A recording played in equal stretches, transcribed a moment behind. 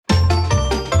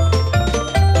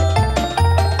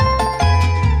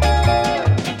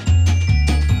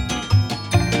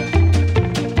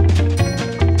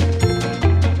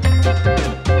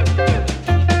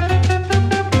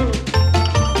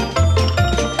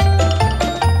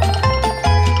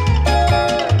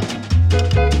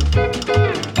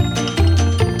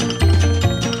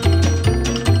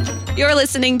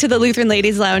listening to the Lutheran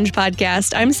Ladies Lounge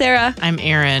podcast. I'm Sarah. I'm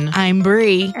Erin. I'm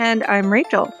Bree. And I'm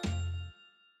Rachel.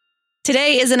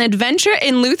 Today is an adventure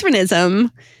in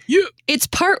Lutheranism. Yeah. It's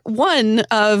part one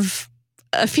of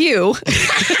a few.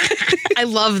 I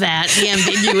love that. The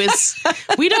ambiguous.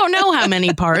 We don't know how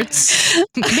many parts.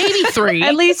 Maybe 3.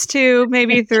 At least 2,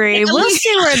 maybe 3. We'll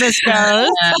see where this goes.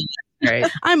 Right.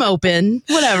 I'm open.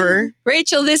 Whatever.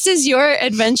 Rachel, this is your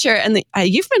adventure, and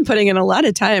you've been putting in a lot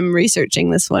of time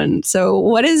researching this one. So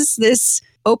what is this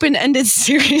open-ended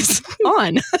series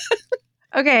on?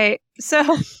 Okay, so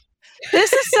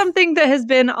this is something that has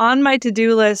been on my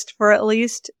to-do list for at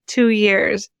least 2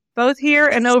 years, both here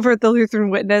and over at the Lutheran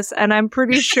Witness, and I'm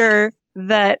pretty sure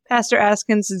that Pastor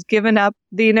Askins has given up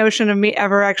the notion of me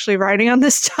ever actually writing on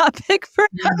this topic for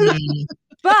him.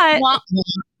 But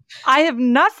I have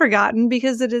not forgotten,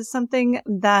 because it is something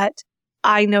that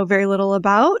I know very little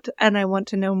about and I want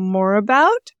to know more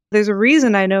about. There's a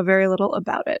reason I know very little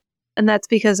about it, and that's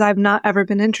because I've not ever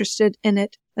been interested in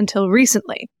it until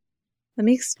recently. Let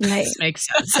me explain. Makes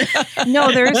sense.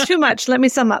 No, there is too much. Let me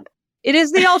sum up. It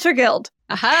is the Altar Guild.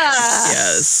 Aha!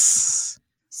 Yes.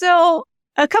 So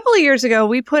a couple of years ago,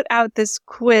 we put out this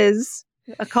quiz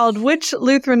called Which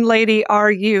Lutheran Lady Are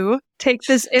You? Take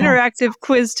this interactive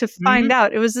quiz to find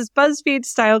out. It was this BuzzFeed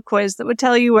style quiz that would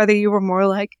tell you whether you were more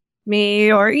like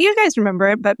me, or you guys remember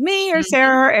it, but me or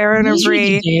Sarah or Erin or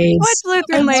Bree. Which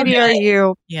Lutheran lady are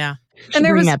you? Yeah. And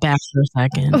there bring was that back for a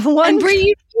second. And Bree,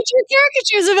 you featured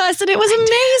caricatures of us, and it was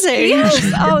amazing.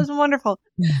 Yes. Oh, it was wonderful.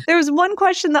 There was one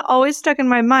question that always stuck in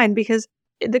my mind, because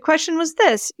the question was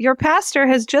this: your pastor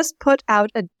has just put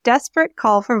out a desperate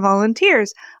call for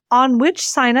volunteers. On which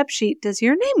sign-up sheet does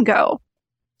your name go?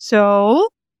 So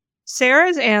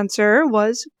Sarah's answer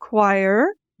was choir.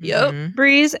 Yep. Mhm.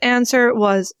 Bree's answer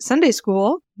was Sunday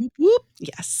school. Whoop.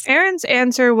 Yes. Erin's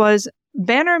answer was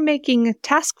banner making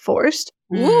task force.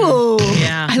 Ooh.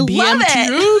 Yeah. I love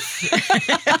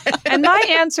it. And my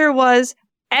answer was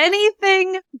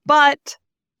anything but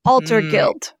Altar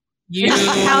Guild. You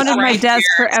I counted my desk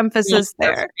for emphasis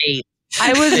there.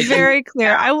 I was very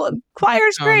clear.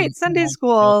 Choir's great. Sunday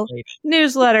school,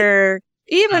 newsletter,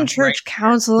 even church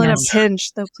council in a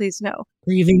pinch, though please no.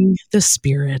 Grieving the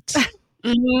spirit.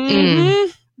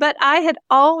 Mhm. But I had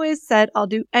always said I'll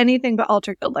do anything but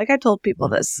Altar Guild. Like, I told people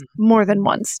this more than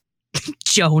once.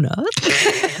 Jonah.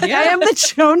 I am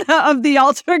the Jonah of the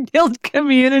Altar Guild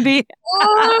community.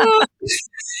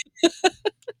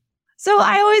 So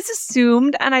I always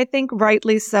assumed, and I think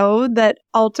rightly so, that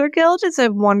Altar Guild is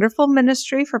a wonderful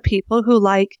ministry for people who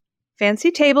like fancy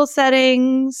table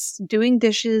settings, doing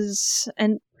dishes,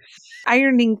 and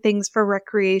ironing things for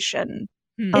recreation.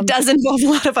 It does involve a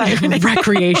lot of ironing.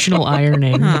 Recreational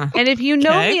ironing. And if you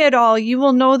know me at all, you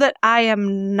will know that I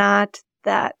am not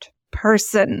that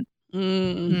person.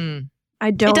 Mm. I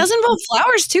don't. It does involve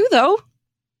flowers too, though.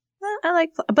 I like,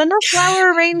 but no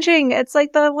flower arranging. It's like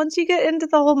once you get into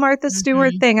the whole Martha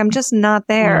Stewart thing, I'm just not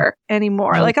there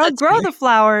anymore. No, like, I'll that's grow fair. the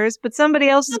flowers, but somebody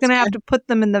else is going to have to put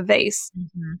them in the vase.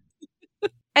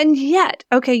 And yet,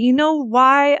 okay, you know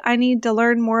why I need to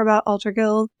learn more about Altar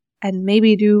Guild and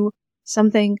maybe do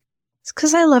something? It's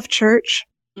because I love church.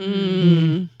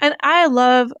 Mm. And I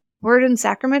love word and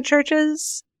sacrament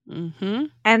churches. Mm-hmm.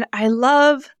 And I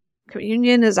love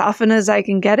communion as often as I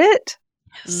can get it.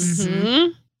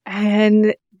 Mm-hmm.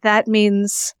 And that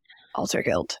means Altar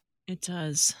Guild. It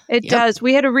does. It does.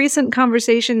 We had a recent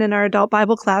conversation in our adult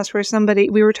Bible class where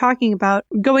we were talking about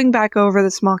going back over the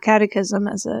small catechism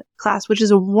as a class, which is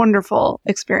a wonderful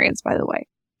experience, by the way.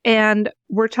 And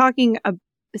we're talking,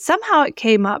 somehow it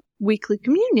came up, weekly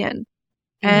communion.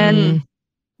 And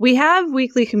we have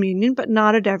weekly communion, but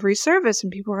not at every service.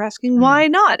 And people were asking, why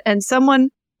not? And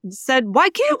someone said, why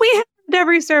can't we have it at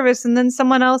every service? And then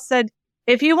someone else said,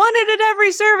 if you want it at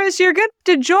every service, you're going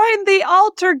to join the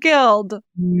Altar Guild.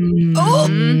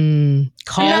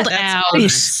 Called out.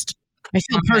 Honest. I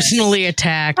feel personally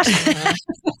attacked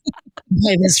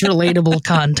by this relatable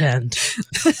content.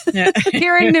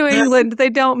 Here in New England,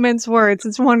 they don't mince words.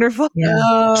 It's wonderful.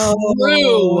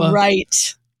 Oh,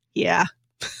 right. Yeah.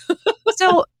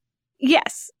 So,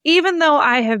 yes, even though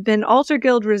I have been Altar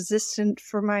Guild resistant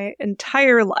for my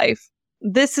entire life,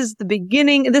 this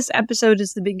episode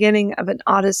is the beginning of an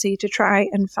odyssey to try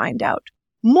and find out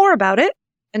more about it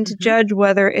and to judge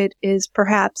whether it is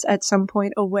perhaps at some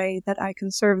point a way that I can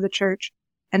serve the church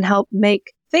and help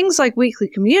make things like weekly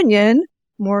communion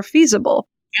more feasible.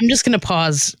 I'm just going to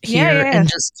pause here Yeah. and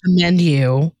just commend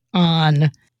you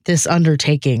on this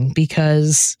undertaking,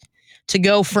 because to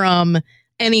go from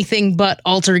anything but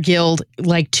Altar Guild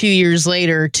like 2 years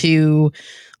later to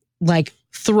like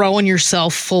throwing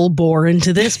yourself full bore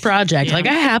into this project. Yeah. Like,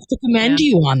 I have to commend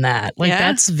you on that. Like,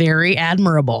 that's very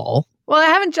admirable. Well, I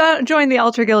haven't joined the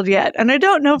Altar Guild yet, and I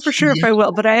don't know for sure if I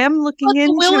will, but I am looking into it.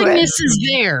 The willingness is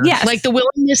there. Yes. Like, the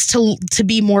willingness to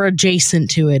be more adjacent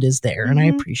to it is there, and I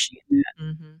appreciate that.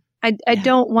 Mm-hmm. I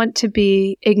don't want to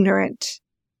be ignorant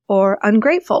or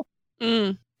ungrateful,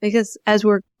 because as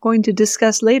we're going to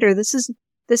discuss later, this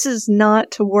is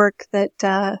not work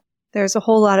that there's a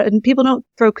whole lot of, and people don't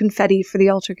throw confetti for the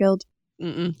Altar Guild.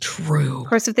 True. Of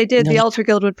course, if they did, the Altar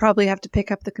Guild would probably have to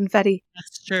pick up the confetti.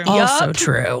 That's true. Also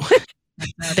true.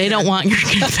 They don't want your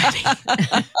confetti.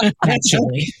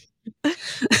 Actually.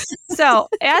 So,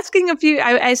 asking a few,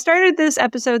 I started this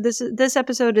episode. This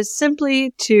episode is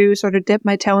simply to sort of dip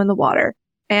my toe in the water.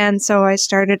 And so I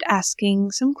started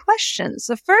asking some questions.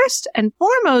 The first and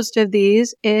foremost of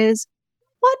these is,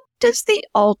 what does the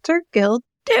Altar Guild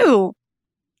do?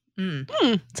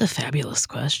 It's a fabulous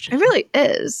question. It really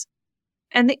is.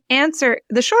 And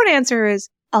the short answer is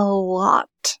a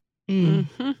lot.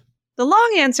 Mm-hmm. The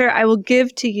long answer I will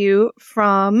give to you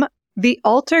from the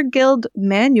Altar Guild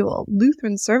Manual,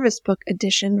 Lutheran Service Book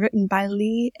Edition, written by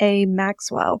Lee A.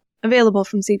 Maxwell, available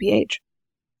from CPH.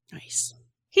 Nice.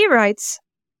 He writes,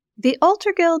 the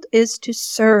Altar Guild is to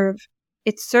serve.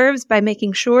 It serves by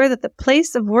making sure that the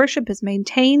place of worship is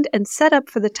maintained and set up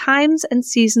for the times and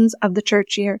seasons of the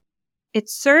church year. It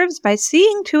serves by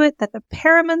seeing to it that the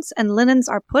paraments and linens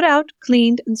are put out,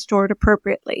 cleaned, and stored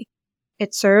appropriately.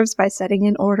 It serves by setting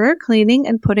in order, cleaning,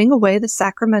 and putting away the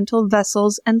sacramental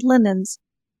vessels and linens.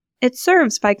 It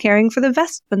serves by caring for the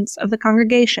vestments of the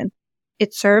congregation.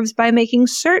 It serves by making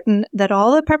certain that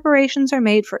all the preparations are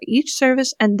made for each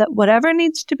service and that whatever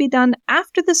needs to be done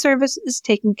after the service is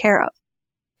taken care of.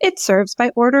 It serves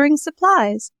by ordering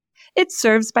supplies. It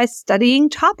serves by studying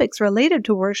topics related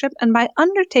to worship and by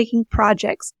undertaking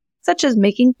projects, such as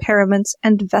making paraments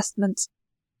and vestments.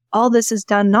 All this is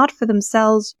done not for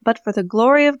themselves, but for the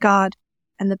glory of God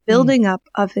and the building up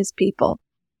of his people.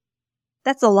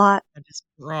 That's a lot. That is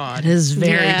broad. It is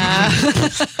very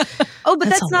Oh, but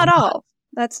that's not all.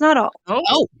 That's not all.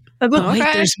 Oh, But wait,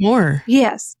 there's more.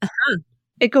 yes.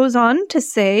 It goes on to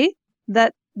say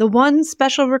that the one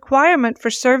special requirement for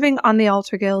serving on the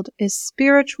Altar Guild is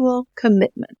spiritual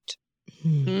commitment.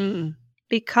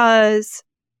 Because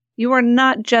you are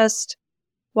not just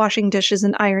washing dishes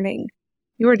and ironing.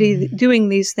 You are doing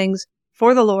these things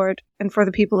for the Lord and for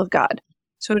the people of God.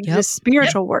 So it is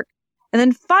spiritual work. And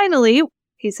then finally,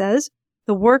 he says,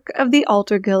 the work of the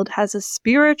Altar Guild has a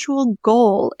spiritual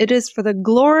goal. It is for the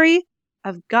glory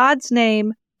of God's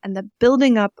name and the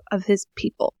building up of his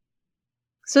people.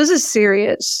 So this is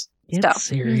serious stuff. It's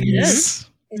serious.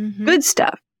 It's good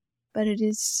stuff, but it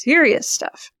is serious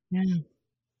stuff. Yeah.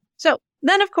 So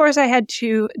then, of course, I had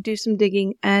to do some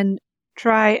digging and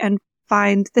try and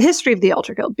find the history of the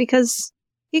Altar Guild, because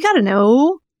you got to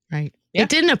know. Right. It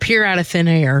didn't appear out of thin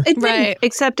air. It didn't,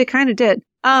 except it kind of did.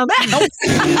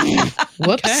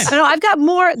 Whoops. No, I've got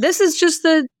more. This is just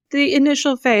the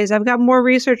initial phase. I've got more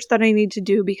research that I need to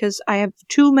do because I have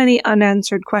too many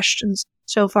unanswered questions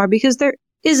so far, because there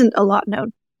isn't a lot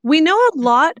known. We know a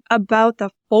lot about the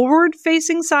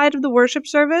forward-facing side of the worship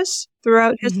service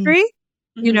throughout history,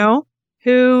 you know,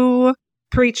 who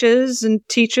preaches and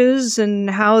teaches and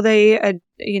how they,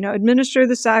 administer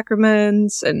the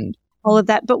sacraments and all of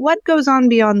that. But what goes on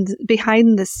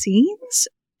behind the scenes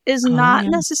is not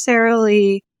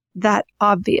necessarily that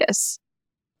obvious.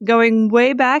 Going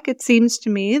way back, it seems to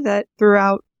me that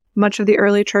throughout much of the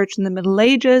early church in the Middle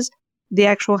Ages, the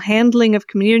actual handling of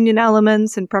communion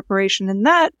elements and preparation in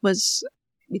that was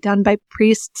done by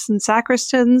priests and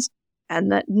sacristans,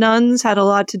 and that nuns had a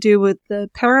lot to do with the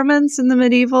paraments in the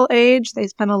medieval age. They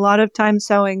spent a lot of time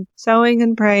sewing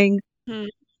and praying.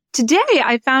 Today,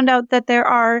 I found out that there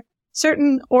are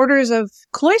certain orders of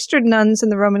cloistered nuns in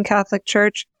the Roman Catholic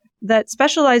Church that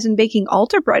specialize in baking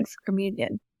altar bread for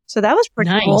communion. So that was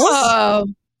pretty cool. Whoa.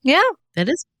 Yeah. That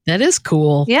is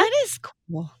cool. Yeah. That is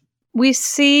cool. We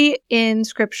see in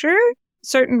scripture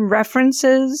certain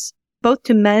references both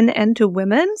to men and to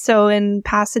women. So in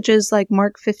passages like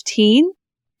Mark 15,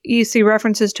 you see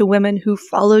references to women who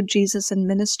followed Jesus and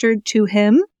ministered to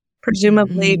him,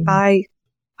 presumably by,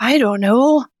 I don't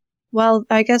know, well,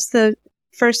 I guess the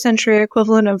first century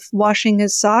equivalent of washing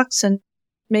his socks and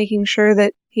making sure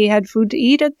that he had food to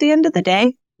eat at the end of the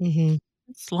day.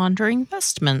 It's laundering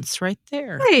vestments right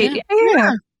there. Right.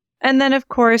 Yeah. And then, of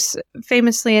course,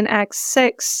 famously in Acts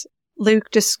 6, Luke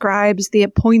describes the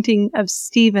appointing of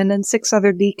Stephen and 6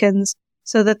 other deacons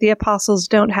so that the apostles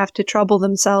don't have to trouble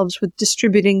themselves with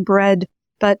distributing bread,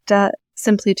 but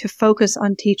simply to focus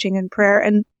on teaching and prayer.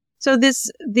 And So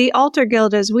the altar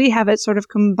guild, as we have it, sort of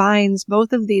combines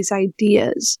both of these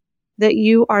ideas that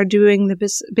you are doing the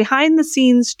behind the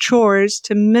scenes chores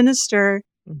to minister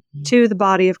to the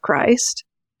body of Christ.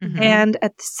 Mhm. And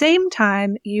at the same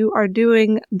time, you are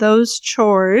doing those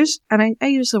chores, and I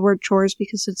use the word chores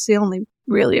because it's the only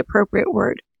really appropriate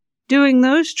word, doing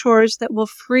those chores that will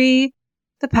free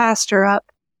the pastor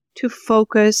up to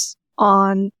focus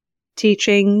on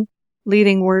teaching,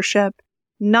 leading worship,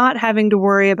 not having to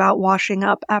worry about washing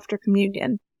up after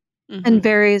communion, and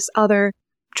various other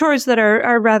chores that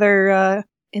are rather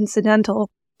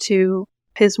incidental to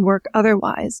his work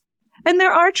otherwise. And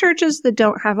there are churches that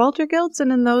don't have altar guilds,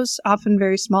 and in those often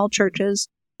very small churches,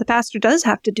 the pastor does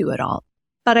have to do it all.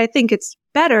 But I think it's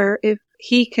better if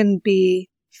he can be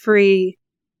free,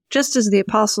 just as the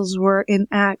apostles were in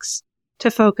Acts, to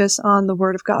focus on the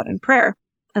word of God and prayer.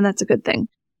 And that's a good thing.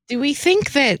 Do we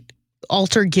think that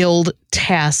altar guild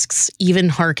tasks even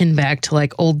harken back to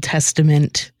like Old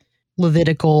Testament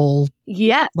Levitical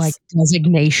Yes. like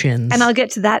designations? And I'll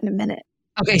get to that in a minute.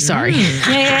 Okay, sorry.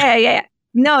 Yeah.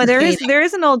 No, there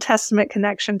is an Old Testament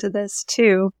connection to this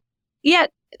too.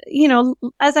 Yet,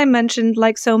 as I mentioned,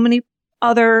 like so many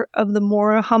other of the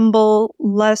more humble,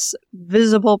 less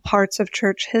visible parts of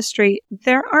church history,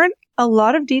 there aren't a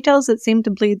lot of details that seem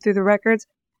to bleed through the records.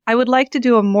 I would like to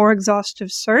do a more exhaustive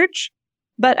search,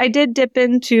 but I did dip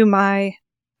into my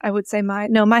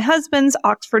husband's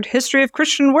Oxford History of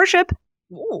Christian Worship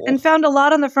and found a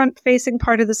lot on the front-facing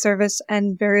part of the service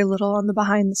and very little on the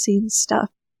behind-the-scenes stuff.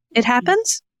 It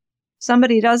happens.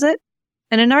 Somebody does it.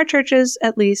 And in our churches,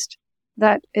 at least,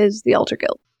 that is the altar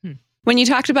guild. When you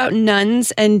talked about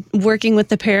nuns and working with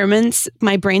the paraments,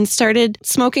 my brain started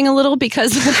smoking a little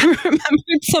because I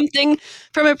remembered something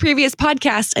from a previous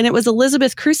podcast, and it was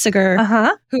Elizabeth Cruciger,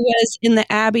 who was in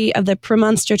the Abbey of the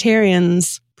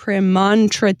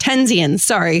Premonstratensians,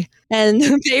 sorry. And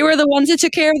they were the ones that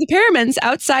took care of the paraments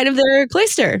outside of their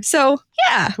cloister. So,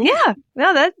 yeah. Yeah.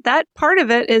 No, that part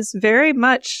of it is very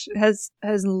much has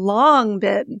long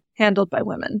been handled by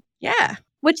women. Yeah.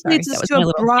 Which leads us to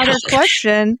a broader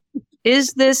question.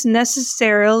 Is this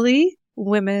necessarily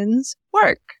women's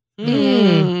work?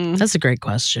 That's a great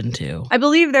question, too. I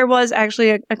believe there was actually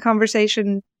a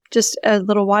conversation just a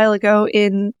little while ago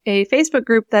in a Facebook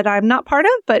group that I'm not part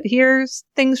of, but hears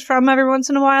things from every once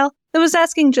in a while, that was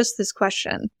asking just this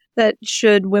question, that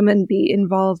should women be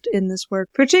involved in this work,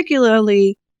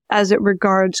 particularly as it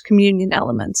regards communion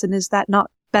elements, and is that not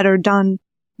better done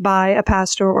by a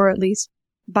pastor or at least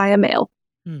by a male?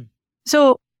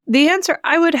 So the answer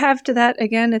I would have to that,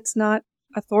 again, it's not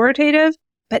authoritative,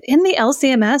 but in the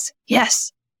LCMS,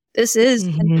 yes, this is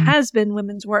and has been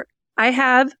women's work. I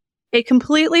have a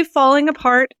completely falling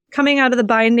apart, coming out of the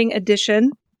binding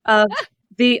edition of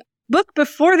the book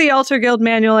before the Altar Guild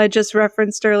manual I just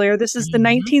referenced earlier. This is the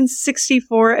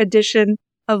 1964 edition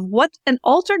of What an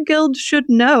Altar Guild Should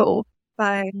Know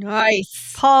by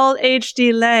Paul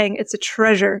H.D. Lang. It's a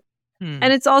treasure.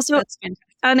 And it's also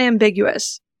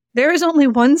unambiguous. There is only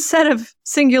one set of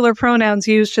singular pronouns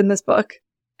used in this book,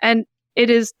 and it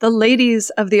is the ladies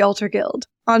of the Altar Guild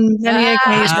on many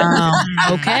occasions.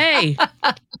 Okay.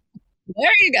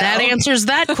 There you go. That answers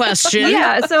that question.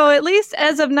 Yeah, so at least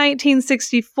as of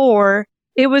 1964,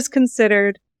 it was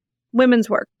considered women's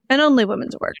work, and only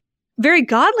women's work. Very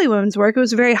godly women's work. It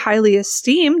was very highly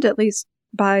esteemed, at least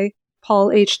by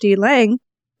Paul H.D. Lang,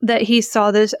 that he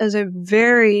saw this as a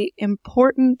very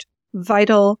important,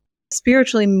 vital,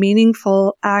 spiritually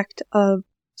meaningful act of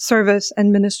service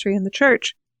and ministry in the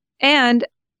church. And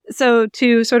so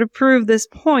to sort of prove this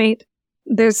point,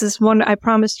 there's this one, I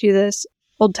promised you this,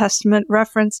 Old Testament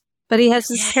reference, but he has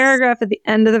this paragraph at the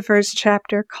end of the first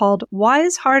chapter called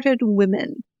Wise-Hearted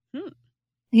Women.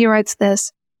 He writes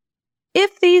this: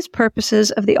 if these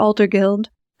purposes of the Altar Guild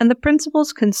and the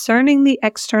principles concerning the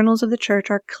externals of the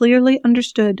church are clearly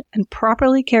understood and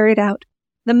properly carried out,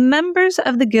 the members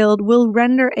of the guild will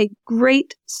render a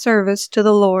great service to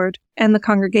the Lord and the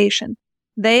congregation.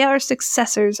 They are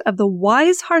successors of the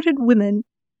wise-hearted women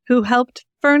who helped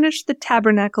furnish the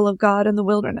tabernacle of God in the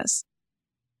wilderness.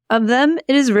 Of them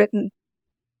it is written,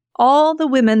 all the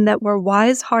women that were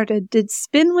wise-hearted did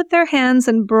spin with their hands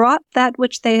and brought that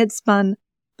which they had spun,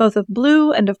 both of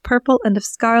blue and of purple and of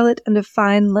scarlet and of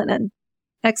fine linen.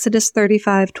 Exodus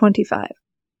 35:25.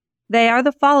 They are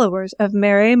the followers of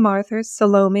Mary, Martha,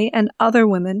 Salome, and other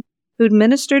women who'd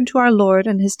ministered to our Lord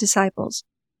and his disciples.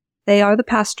 They are the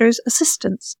pastor's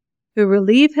assistants, who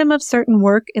relieve him of certain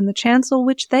work in the chancel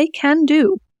which they can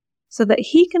do, so that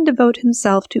he can devote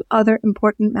himself to other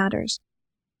important matters.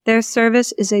 Their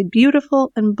service is a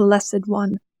beautiful and blessed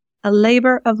one, a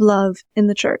labor of love in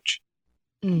the church.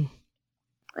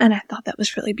 And I thought that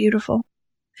was really beautiful.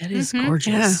 That is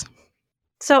gorgeous. Yeah.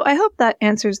 So I hope that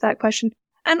answers that question.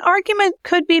 An argument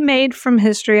could be made from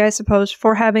history, I suppose,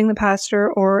 for having the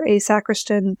pastor or a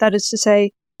sacristan, that is to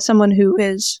say, someone who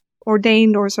is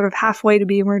ordained or sort of halfway to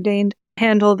being ordained,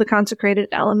 handle the consecrated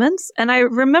elements. And I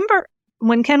remember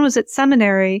when Ken was at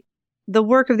seminary, the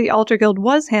work of the altar guild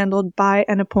was handled by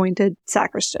an appointed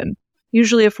sacristan,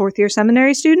 usually a fourth-year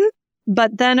seminary student.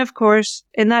 But then, of course,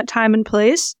 in that time and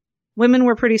place, women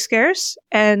were pretty scarce,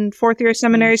 and fourth-year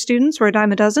seminary students were a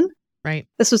dime a dozen. Right.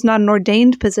 This was not an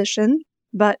ordained position,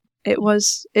 but it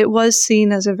was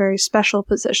seen as a very special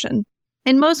position.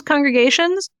 In most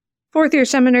congregations, fourth-year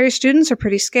seminary students are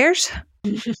pretty scarce,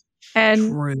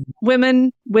 and True.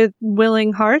 women with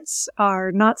willing hearts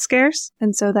are not scarce,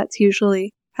 and so that's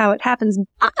usually how it happens.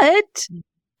 But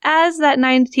as that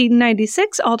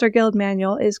 1996 Altar Guild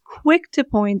manual is quick to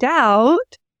point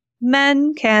out,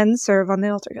 men can serve on the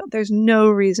Altar Guild. There's no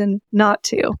reason not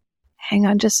to. Hang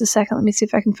on just a second. Let me see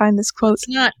if I can find this quote.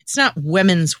 It's not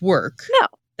women's work. No.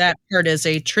 That part is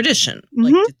a tradition. Mhm.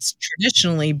 Like it's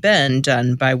traditionally been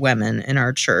done by women in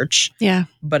our church. Yeah.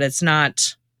 But it's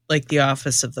not like the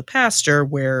office of the pastor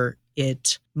where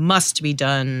it must be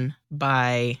done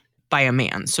by a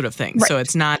man sort of thing. Right. So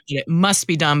it's not that it must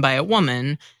be done by a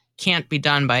woman, can't be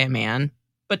done by a man,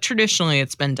 but traditionally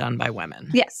it's been done by women.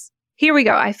 Yes. Here we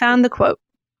go. I found the quote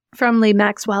from Lee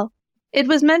Maxwell. It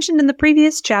was mentioned in the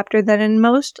previous chapter that in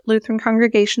most Lutheran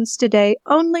congregations today,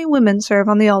 only women serve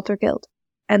on the Altar Guild,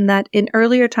 and that in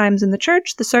earlier times in the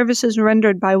church, the services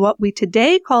rendered by what we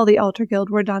today call the Altar Guild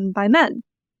were done by men.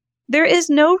 There is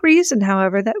no reason,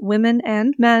 however, that women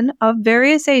and men of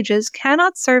various ages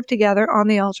cannot serve together on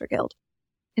the Altar Guild.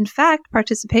 In fact,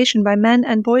 participation by men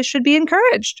and boys should be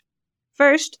encouraged.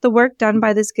 First, the work done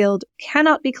by this guild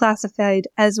cannot be classified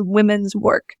as women's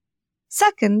work.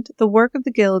 Second, the work of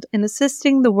the guild in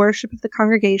assisting the worship of the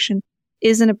congregation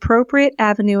is an appropriate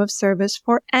avenue of service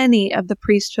for any of the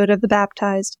priesthood of the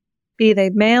baptized, be they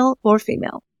male or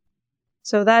female.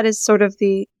 So that is sort of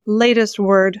the latest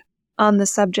word on the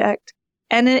subject.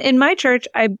 And in my church,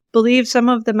 I believe some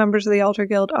of the members of the Altar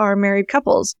Guild are married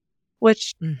couples,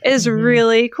 which is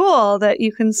really cool that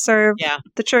you can serve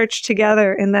the church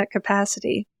together in that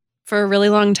capacity. For a really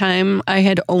long time, I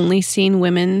had only seen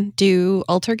women do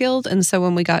Altar Guild. And so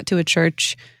when we got to a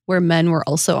church where men were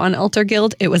also on Altar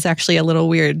Guild, it was actually a little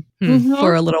weird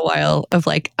for a little while of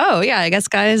like, oh, yeah, I guess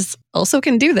guys also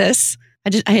can do this.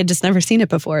 I had just never seen it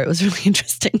before. It was really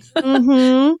interesting.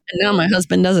 And now my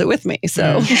husband does it with me.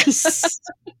 So,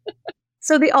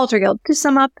 So the Altar Guild, to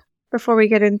sum up, before we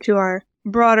get into our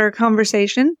broader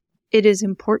conversation, it is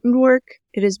important work.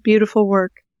 It is beautiful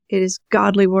work. It is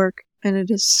godly work. And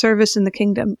it is service in the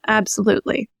kingdom.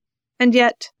 Absolutely. And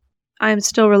yet, I am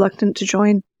still reluctant to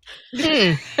join.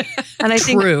 And I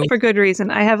think for good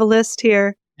reason. I have a list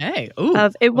here. Hey,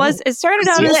 It started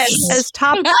out as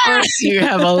top. You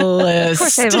have a list. Of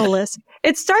course, I have a list.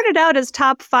 It started out as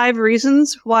top 5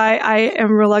 reasons why I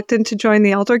am reluctant to join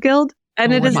the Altar Guild,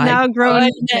 and it has now grown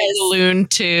balloon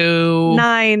to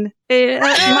 9. It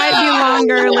might be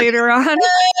longer later on.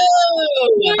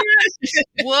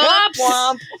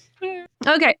 Whoops.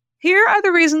 Okay, here are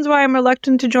the reasons why I'm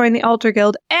reluctant to join the Altar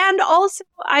Guild, and also,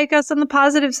 I guess on the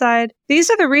positive side,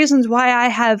 these are the reasons why I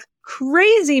have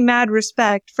crazy mad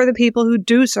respect for the people who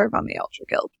do serve on the Altar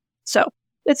Guild. So,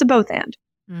 it's a both and.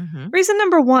 Reason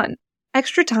number 1,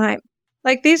 extra time.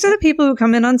 Like, these are the people who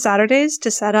come in on Saturdays to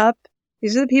set up.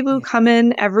 These are the people who come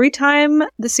in every time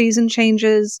the season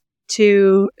changes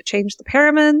to change the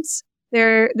paraments.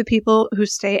 They're the people who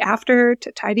stay after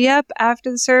to tidy up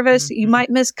after the service. You might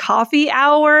miss coffee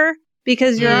hour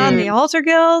because you're on the Altar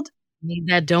Guild. Need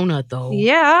that donut, though.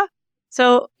 Yeah.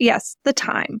 So, yes, the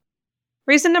time.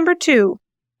 Reason number 2,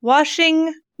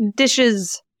 washing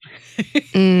dishes.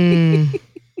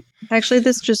 Actually,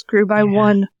 this just grew by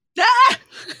 1.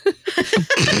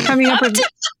 Coming up with...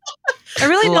 I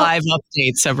really don't... Live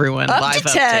updates, everyone. Up Live to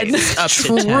 10. updates. Up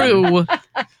to 10. True.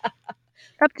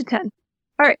 Up to 10.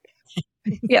 All right.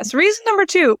 Yes. Reason number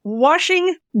 2,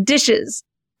 washing dishes.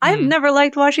 I've never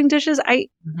liked washing dishes.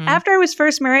 After I was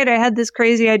first married, I had this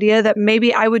crazy idea that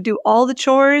maybe I would do all the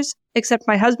chores, except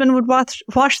my husband would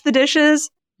wash the dishes.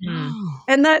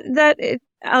 And that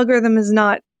algorithm is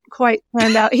not quite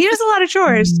planned out. He does a lot of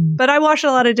chores, but I wash a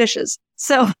lot of dishes.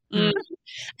 So, and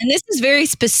this is very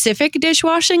specific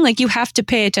dishwashing. Like, you have to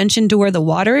pay attention to where the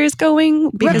water is going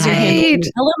because you're handling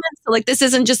the elements. So, like, this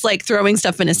isn't just like throwing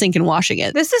stuff in a sink and washing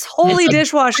it. This is holy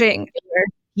dishwashing.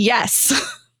 Yes.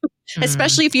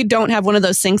 Especially if you don't have one of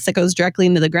those sinks that goes directly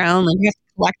into the ground. Like, you have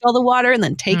to collect all the water and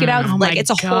then take it out. Oh like,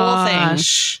 it's a whole thing.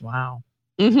 Wow.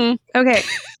 Okay.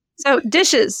 So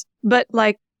dishes, but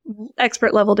like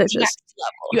expert level dishes.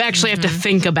 You actually have to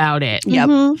think about it. Yep.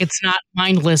 Mhm. It's not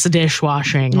mindless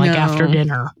dishwashing like No. after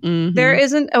dinner. Mhm. There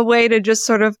isn't a way to just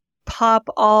sort of pop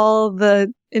all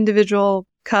the individual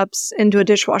cups into a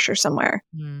dishwasher somewhere.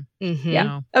 Mm, Yeah.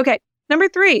 no. Okay. Number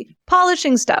 3,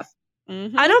 polishing stuff.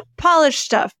 Mhm. I don't polish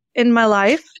stuff in my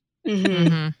life.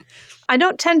 Mhm. I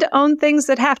don't tend to own things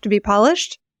that have to be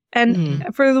polished. And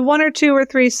Mhm. for the 1 or 2 or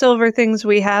 3 silver things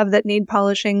we have that need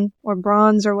polishing or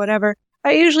bronze or whatever,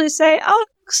 I usually say, oh, it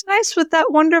looks nice with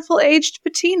that wonderful aged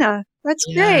patina. That's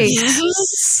great.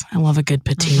 Yes. I love a good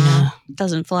patina.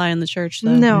 Doesn't fly in the church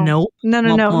though. No. Nope. No.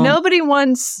 Womp womp. Nobody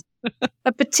wants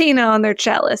a patina on their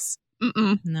chalice.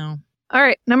 Mm-mm. No. All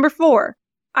right. Number 4,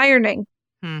 ironing.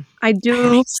 I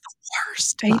do. It's the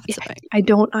worst. Lots of it. I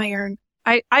don't iron.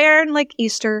 I iron like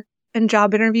Easter and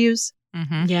job interviews.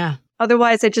 Mhm. Yeah.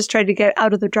 Otherwise, I just try to get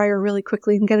out of the dryer really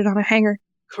quickly and get it on a hanger.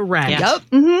 Correct. Yeah. Yep.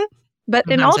 Mm-hmm. But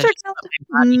in Sometimes I altar just guild, let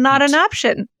my body not heat. an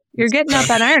option. You're getting up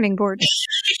that ironing board.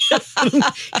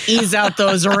 Ease out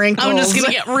those wrinkles. I'm just going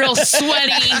to get real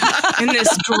sweaty in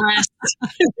this dress.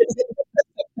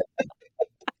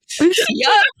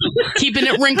 Yep. Keeping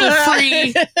it wrinkle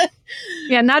free.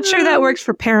 Yeah, not sure that works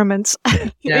for paraments.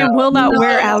 Yeah. It will not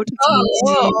wear out.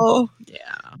 Oh.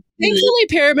 Yeah. Thankfully,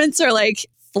 paraments are like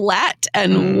flat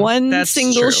and one that's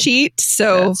single true. sheet.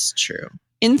 So That's true.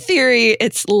 in theory,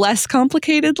 it's less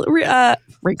complicated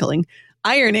wrinkling,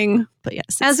 ironing. But yes,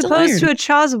 it's As still opposed to iron. a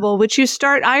chasuble, which you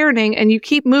start ironing and you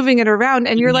keep moving it around,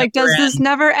 and you're like, Never does this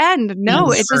never end?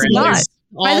 No, it does Never not. ends.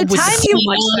 By the All with time the you- seam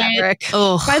on it. fabric.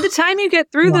 Ugh. By the time you get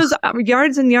through those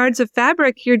yards and yards of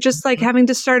fabric, you're just like having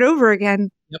to start over again.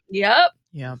 Yep.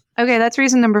 Yeah. Okay, that's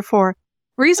reason number 4.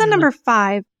 Reason number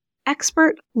 5,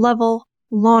 expert level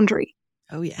laundry.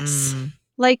 Oh yes. Mm.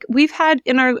 Like we've had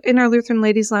in our Lutheran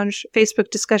Ladies Lounge Facebook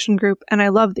discussion group, and I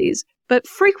love these, but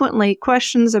frequently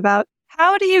questions about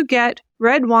how do you get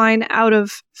red wine out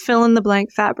of fill in the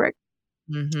blank fabric?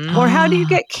 Mhm. Or how do you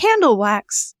get candle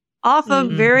wax off of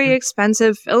Mhm. very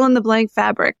expensive fill in the blank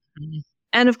fabric? Mhm.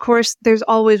 And of course, there's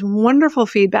always wonderful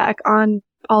feedback on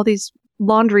all these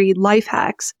laundry life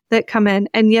hacks that come in.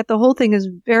 And yet the whole thing is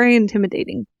very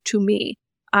intimidating to me.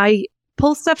 I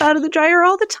pull stuff out of the dryer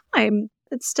all the time.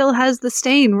 It still has the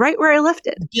stain right where I left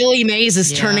it. Billy Mays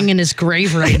is Yeah. turning in his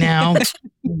grave right now.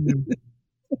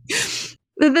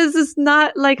 This is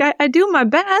not like I do my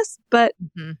best, but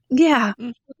Mhm. yeah,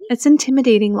 Mhm. it's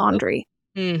intimidating laundry.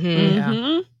 Mm-hmm. Yeah.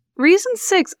 Mhm. Reason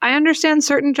 6, I understand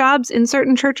certain jobs in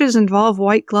certain churches involve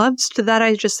white gloves. To that,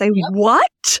 I just say,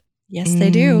 what? Yes, they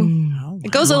do. Mm.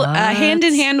 It goes hand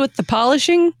in hand with the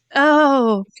polishing.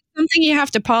 Oh, Something you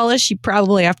have to polish, you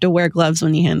probably have to wear gloves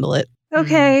when you handle it.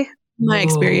 okay. My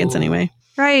experience, Whoa. anyway.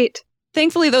 Right.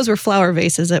 Thankfully, those were flower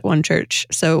vases at one church,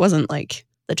 so it wasn't like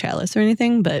the chalice or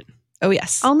anything. But oh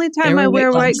yes, Only time There I were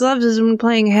wear white white gloves is when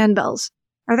playing handbells.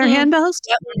 Are there Mm. handbells?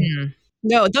 Mm.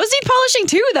 no, those need polishing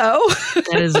too, though.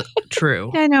 That is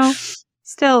true. Yeah, I know.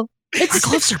 Still, Our it's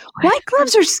gloves are white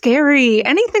gloves are scary.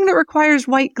 Anything that requires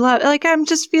white gloves, like I'm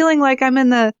just feeling like I'm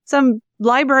in some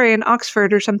library in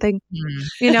Oxford or something, Mm.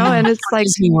 you know. And it's like,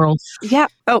 Disney World. yeah,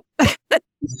 oh,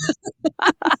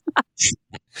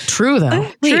 True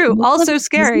though. true. Also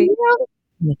scary.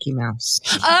 Mickey Mouse.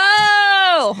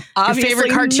 Oh, Your obviously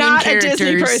favorite cartoon not a Disney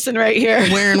characters. person right here.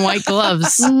 Wearing white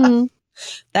gloves. Mhm.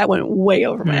 That went way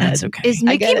over my head. That's okay. Is I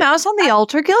Mickey get it. Mouse on the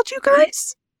altar guild, you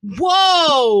guys?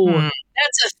 Whoa! Hmm.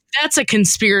 That's a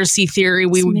conspiracy theory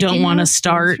we Is Mickey don't want to Mouse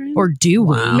start, children? or do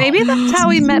we? Wow. Maybe that's how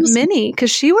we met Minnie,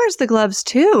 because she wears the gloves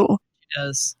too.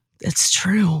 Does. It's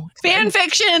true. Fan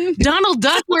fiction. Donald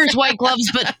Duck wears white gloves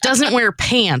but doesn't wear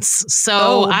pants.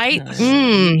 So Oh,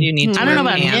 You need to I don't know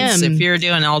wear about pants. him. If you're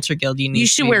doing altar guild, you need you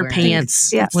to should be wear wearing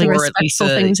pants. Yeah. It's a Or at least respectful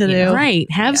thing to do. Right.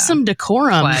 Have Yeah. some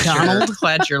decorum, Clad Donald. Your,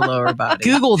 clad your lower body.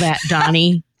 Google that,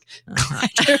 Donnie. Uh-huh.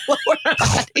 Your lower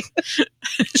body.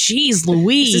 Jeez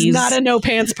Louise. This is not a no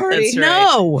pants party. That's right.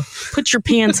 No. Put your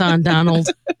pants on, Donald.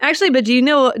 Actually, but do you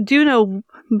know?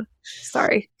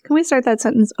 Sorry, can we start that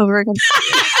sentence over again?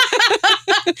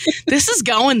 This is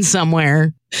going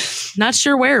somewhere. Not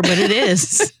sure where, but it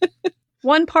is.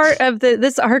 One part of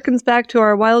this harkens back to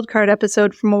our wild card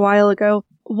episode from a while ago.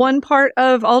 One part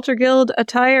of Altar Guild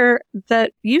attire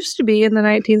that used to be in the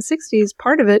 1960s,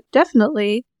 part of it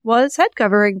definitely was head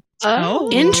covering. Oh.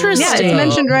 Interesting. Yeah, it's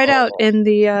mentioned right out in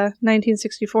the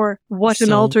 1964 what an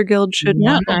So, altar guild should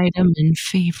know. One item in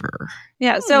favor.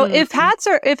 Yeah, so if hats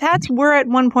were at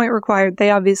one point required, they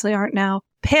obviously aren't now.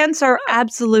 Pants are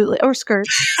absolutely, or skirts,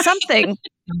 something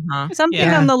Something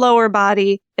on the lower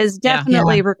body is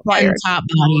definitely required. And top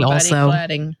body also.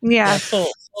 Cladding. Yeah. Full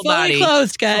Fully body.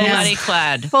 clothed, guys. Full body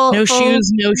clad. No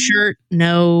shoes, no shirt,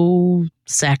 no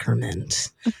sacrament.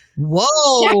 Whoa.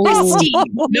 No sacristy.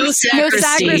 No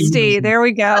sacristy. There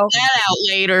we go. Put that out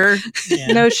later.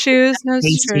 Yeah. No shoes, no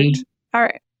Tasty. shirt. All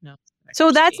right. No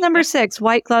So that's number 6.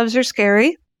 White gloves are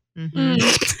scary. Mhm.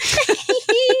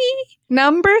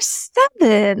 Number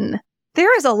 7.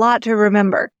 There is a lot to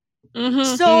remember.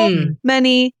 Mm-hmm. So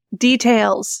many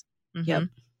details. Mhm. Yep.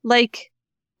 Like,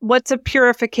 what's a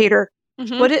purificator?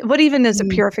 Mm-hmm. What even is a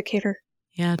purificator?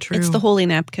 Yeah, true. It's the holy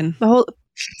napkin. The whole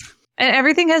and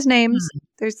everything has names.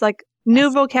 There's like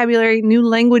new vocabulary, new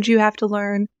language you have to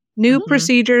learn, new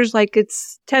procedures. Like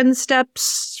it's 10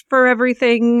 steps for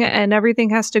everything, and everything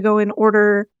has to go in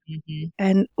order.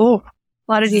 And a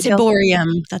lot of details.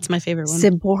 Ciborium. That's my favorite one.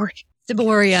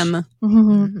 Ciborium.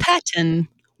 Paten.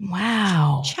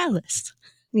 Wow. Chalice.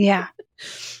 Yeah.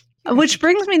 Which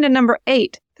brings me to number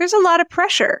 8. There's a lot of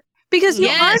pressure because you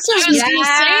aren't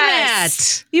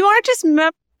just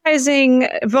memorizing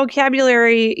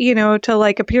vocabulary, to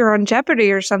like appear on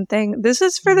Jeopardy or something. This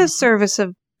is for the service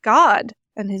of God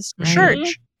and his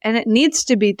church, and it needs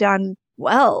to be done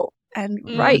well and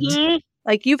right.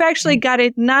 Like you've actually got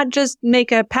to not just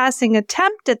make a passing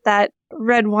attempt at that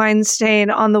red wine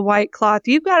stain on the white cloth.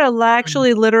 You've got to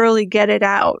actually literally get it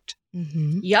out.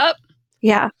 Yep.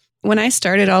 Yeah. When I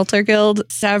started Altar Guild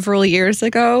several years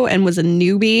ago and was a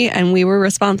newbie, and we were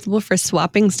responsible for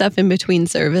swapping stuff in between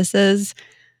services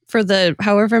for the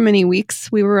however many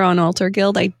weeks we were on Altar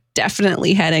Guild, I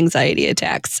definitely had anxiety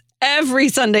attacks every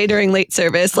Sunday during late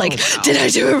service. Did I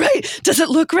do it right? Does it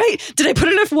look right? Did I put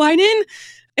enough wine in?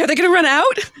 Are they going to run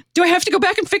out? Do I have to go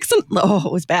back and fix them? Oh,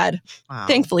 it was bad. Wow.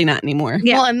 Thankfully, not anymore.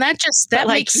 Yeah. Well, and that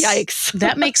makes yikes.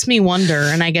 That makes me wonder,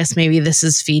 and I guess maybe this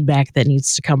is feedback that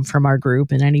needs to come from our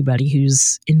group and anybody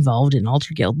who's involved in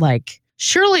Altar Guild. Like,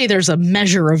 surely there's a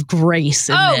measure of grace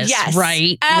in this, yes,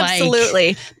 right?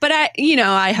 Absolutely. But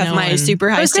I have my super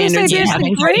high standards. There's of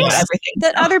the grace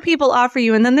that other people offer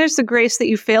you, and then there's the grace that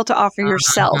you fail to offer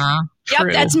yourself.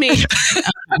 Yep, that's me.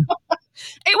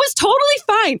 It was totally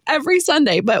fine every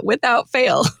Sunday, but without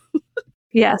fail.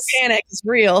 Yes. Panic is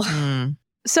real.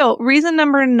 So reason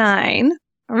number 9.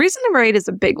 Reason number 8 is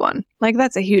a big one. Like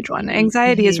that's a huge one.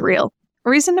 Anxiety is real.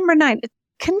 Reason number 9, it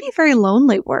can be very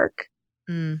lonely work.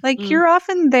 Like you're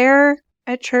often there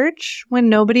at church when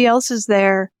nobody else is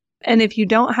there. And if you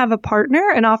don't have a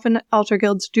partner, and often altar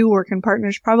guilds do work in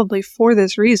partners probably for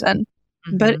this reason,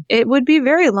 but it would be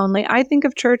very lonely. I think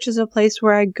of church as a place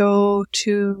where I go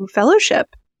to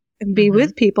fellowship and be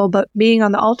with people, but being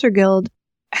on the altar guild,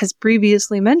 as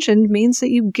previously mentioned, means that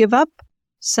you give up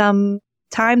some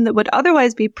time that would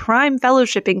otherwise be prime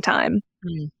fellowshipping time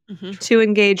to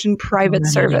engage in private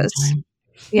service.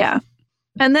 Yeah.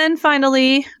 And then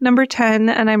finally, number 10,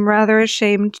 and I'm rather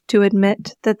ashamed to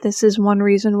admit that this is one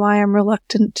reason why I'm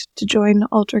reluctant to join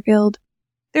Altar Guild.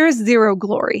 There is zero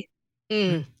glory.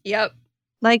 Yep.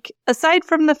 Like, aside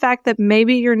from the fact that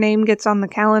maybe your name gets on the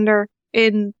calendar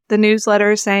in the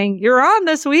newsletter saying, you're on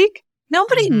this week,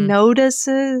 nobody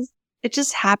notices. It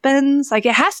just happens. Like,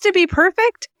 it has to be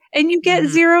perfect, and you get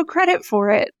zero credit for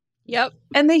it. Yep.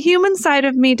 And the human side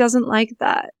of me doesn't like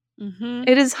that.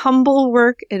 It is humble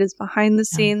work. It is behind the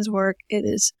scenes work. It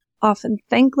is often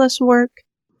thankless work,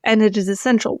 and it is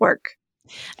essential work.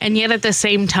 And yet at the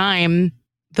same time,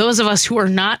 those of us who are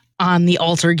not on the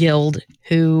Altar Guild,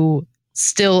 who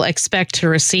still expect to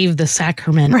receive the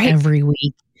sacrament every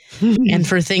week and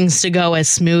for things to go as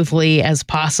smoothly as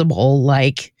possible,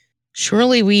 like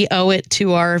surely we owe it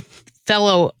to our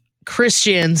fellow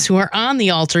Christians who are on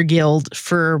the Altar Guild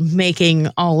for making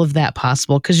all of that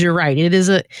possible. Because you're right,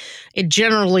 it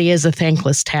generally is a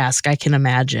thankless task, I can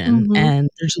imagine. And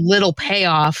there's little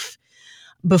payoff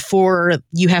before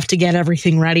you have to get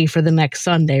everything ready for the next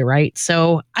Sunday, right?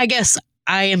 So I guess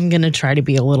I am going to try to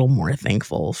be a little more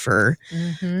thankful for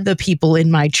the people in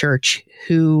my church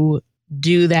who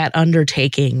do that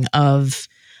undertaking of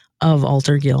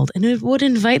Altar Guild, and it would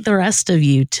invite the rest of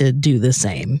you to do the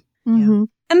same.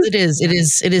 And it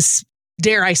is,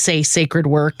 dare I say, sacred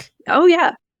work. Oh,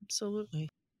 yeah. Absolutely.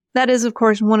 That is, of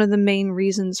course, one of the main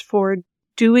reasons for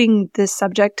doing this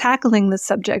subject, tackling this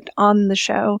subject on the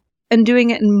show, and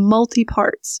doing it in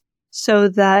multi-parts so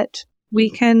that we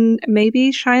can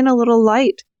maybe shine a little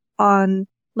light on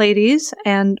ladies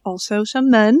and also some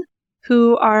men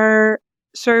who are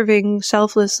serving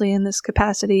selflessly in this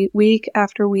capacity week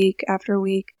after week after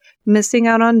week, missing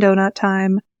out on donut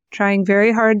time, trying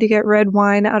very hard to get red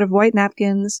wine out of white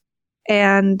napkins,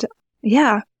 and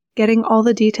getting all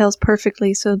the details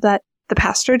perfectly so that the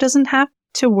pastor doesn't have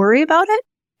to worry about it.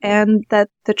 and that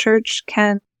the church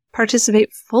can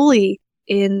participate fully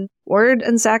in word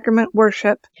and sacrament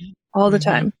worship all the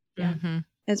time. Mm-hmm.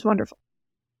 It's wonderful.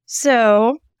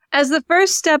 So, as the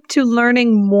first step to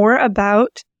learning more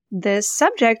about this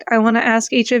subject, I want to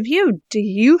ask each of you, do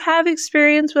you have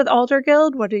experience with Altar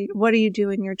Guild? What do you do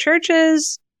in your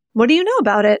churches? What do you know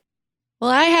about it? Well,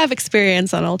 I have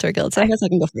experience on Altar Guild, so I guess I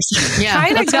can go first. Yeah,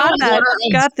 Kind of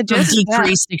got the gist of that.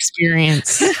 decreased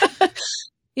experience.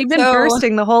 You've been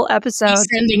bursting the whole episode.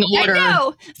 Descending order. I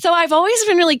know. So I've always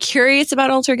been really curious about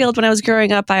Altar Guild. When I was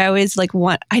growing up, I'm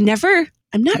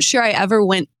not sure I ever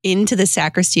went into the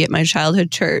sacristy at my childhood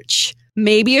church.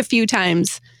 Maybe a few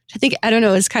times. I don't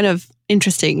know, it's kind of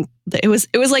interesting. It was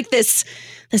like this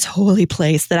holy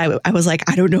place that I was like,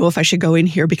 I don't know if I should go in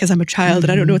here because I'm a child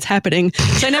and I don't know what's happening.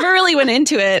 So I never really went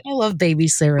into it. I love baby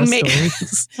Sarah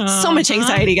stories. So much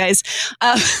anxiety, guys.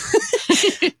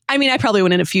 I mean, I probably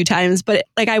went in a few times, but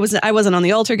like I wasn't on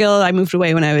the Altar Guild. I moved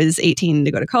away when I was 18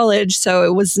 to go to college. So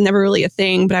it was never really a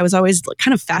thing, but I was always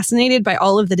kind of fascinated by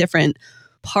all of the different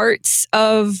parts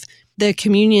of the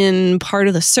communion part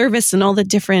of the service and all the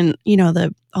different,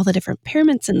 all the different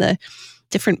paraments and the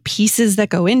different pieces that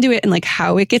go into it and like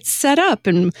how it gets set up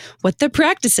and what the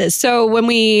practice is. So when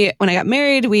I got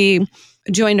married, we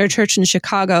joined our church in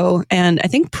Chicago, and I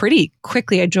think pretty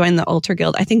quickly I joined the Altar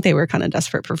Guild. I think they were kind of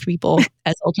desperate for people,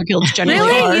 as Altar Guilds generally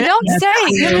are. Really? You don't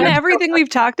say. Given everything we've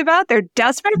talked about, they're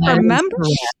desperate for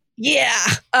members. Yeah.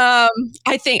 I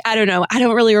don't know. I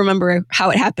don't really remember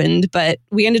how it happened, but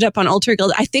we ended up on Altar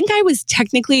Guild. I think I was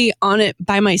technically on it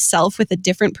by myself with a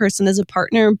different person as a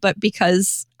partner, but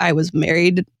because I was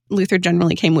married, Luther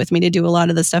generally came with me to do a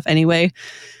lot of the stuff anyway,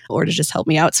 or to just help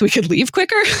me out so we could leave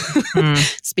quicker.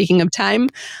 Speaking of time.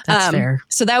 That's fair.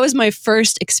 So that was my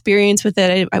first experience with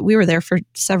it. We were there for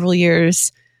several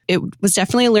years. It was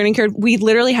definitely a learning curve. We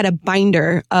literally had a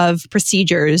binder of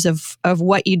procedures of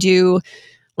what you do,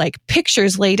 like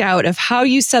pictures laid out of how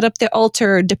you set up the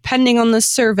altar depending on the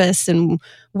service and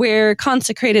where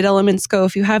consecrated elements go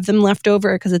if you have them left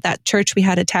over. Because at that church, we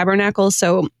had a tabernacle.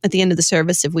 So at the end of the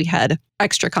service, if we had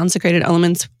extra consecrated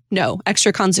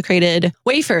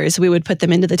wafers, we would put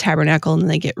them into the tabernacle and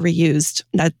they get reused.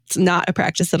 That's not a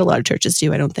practice that a lot of churches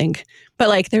do, I don't think. But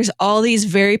like there's all these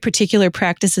very particular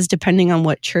practices depending on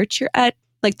what church you're at.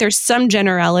 Like there's some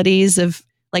generalities of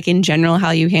like in general, how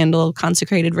you handle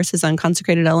consecrated versus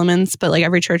unconsecrated elements. But like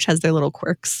every church has their little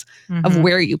quirks of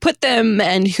where you put them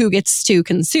and who gets to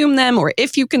consume them or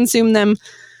if you consume them.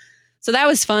 So that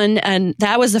was fun. And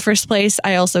that was the first place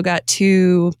I also got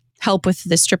to help with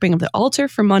the stripping of the altar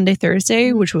for Monday,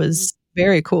 Thursday, which was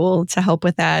very cool to help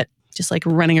with that. Just like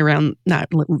running around,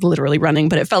 not literally running,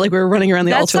 but it felt like we were running around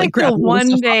the altar. That's like the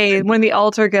one day when the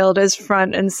Altar Guild is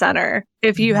front and center,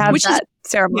 if you have that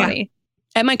ceremony. Yeah.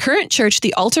 At my current church,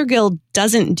 the Altar Guild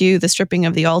doesn't do the stripping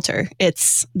of the altar.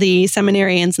 It's the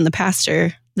seminarians and the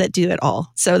pastor that do it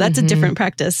all. So that's a different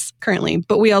practice currently.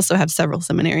 But we also have several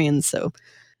seminarians,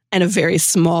 and a very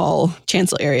small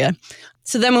chancel area.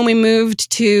 So then when we moved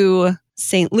to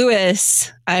St.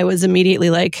 Louis, I was immediately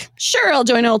like, sure, I'll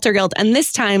join Altar Guild. And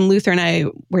this time, Luther and I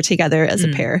were together as a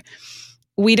pair.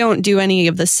 We don't do any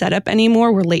of the setup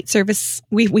anymore. We're late service.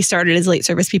 We started as late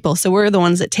service people. So we're the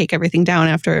ones that take everything down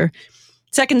after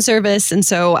second service. And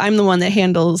so I'm the one that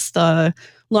handles the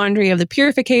laundry of the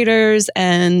purificators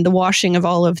and the washing of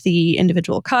all of the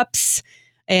individual cups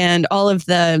and all of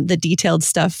the detailed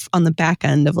stuff on the back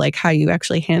end of like how you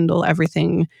actually handle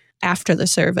everything after the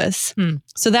service.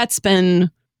 So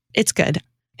it's good.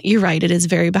 You're right. It is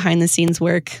very behind the scenes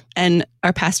work. And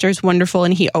our pastor is wonderful.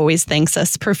 And he always thanks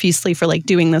us profusely for like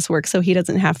doing this work so he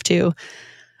doesn't have to.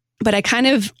 But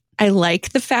I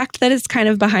like the fact that it's kind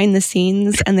of behind the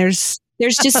scenes and there's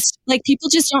just like people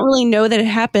just don't really know that it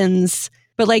happens,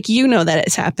 but like that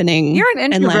it's happening. You're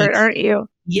an introvert, aren't you?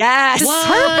 Yes.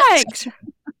 Perfect.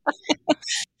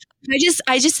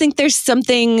 I just think there's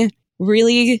something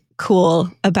really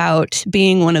cool about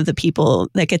being one of the people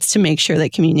that gets to make sure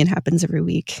that communion happens every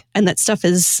week and that stuff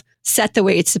is set the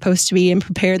way it's supposed to be and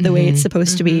prepared the way it's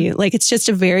supposed to be. Like it's just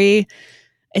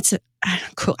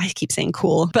cool. I keep saying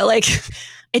cool, but like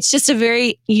it's just a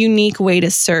very unique way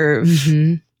to serve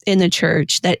in the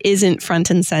church that isn't front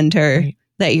and center,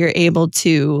 that you're able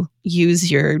to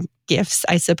use your gifts,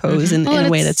 I suppose, in a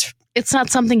way that's... It's not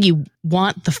something you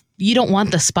don't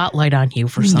want the spotlight on you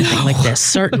for something like this,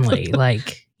 certainly.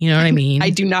 Like, you know what I mean? I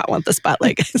do not want the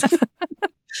spotlight.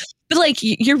 But like,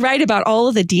 you're right about all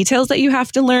of the details that you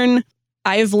have to learn.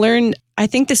 I've learned, I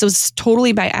think this was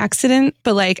totally by accident,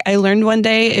 but like I learned one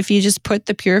day, if you just put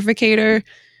the purificator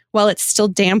while it's still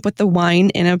damp with the wine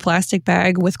in a plastic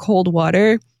bag with cold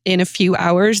water, in a few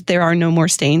hours, there are no more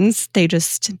stains. They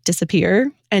just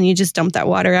disappear. And you just dump that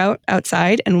water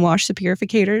outside and wash the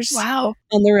purificators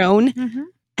on their own.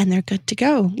 And they're good to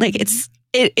go. Like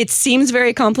it seems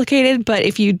very complicated, but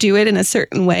if you do it in a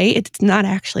certain way, it's not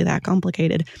actually that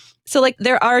complicated. So like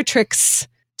there are tricks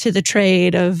to the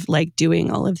trade of like doing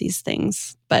all of these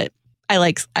things, but I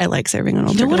like serving on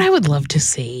altar. You know what I would love to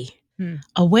see?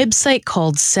 A website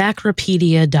called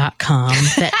sacropedia.com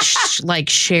that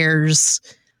shares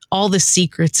all the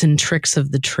secrets and tricks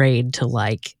of the trade to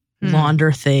like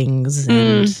launder things.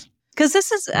 And because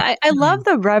this is, I love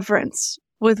the reverence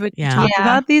with which you talk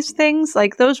about these things.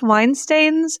 Like those wine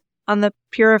stains on the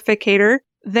purificator,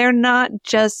 they're not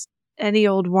just any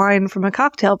old wine from a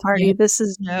cocktail party. This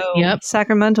is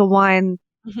sacramental wine,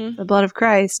 the blood of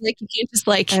Christ. Like you can't just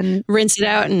rinse it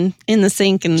out and in the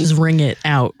sink and just wring it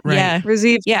out. Right? Yeah.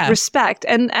 Receive respect.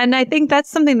 And I think that's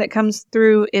something that comes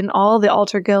through in all the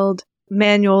Altar Guild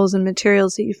manuals and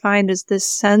materials that you find is this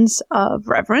sense of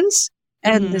reverence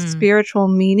and the spiritual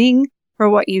meaning for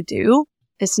what you do.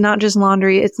 It's not just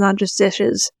laundry. It's not just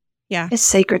dishes. Yeah. It's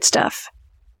sacred stuff.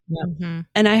 And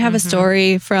I have a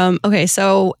story from,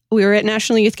 so we were at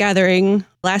National Youth Gathering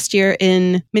last year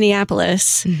in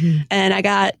Minneapolis, and I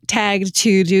got tagged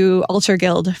to do Altar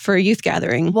Guild for a youth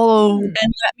gathering. Whoa. And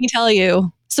let me tell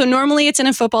you, so normally it's in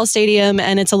a football stadium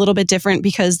and it's a little bit different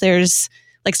because there's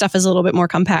like stuff is a little bit more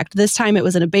compact. This time it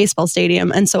was in a baseball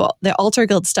stadium. And so the Altar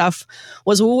Guild stuff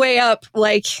was way up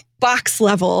like box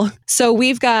level. So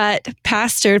we've got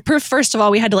pastor. First of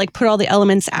all, we had to like put all the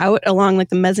elements out along like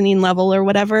the mezzanine level or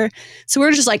whatever. So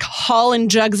we're just like hauling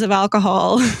jugs of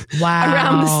alcohol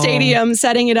around the stadium,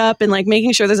 setting it up and like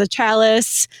making sure there's a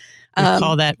chalice. We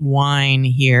call that wine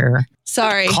here.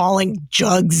 Sorry. Calling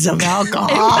jugs of alcohol.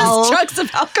 It was jugs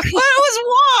of alcohol. It was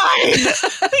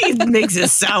wine. It makes it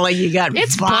sound like you got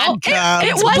vodka.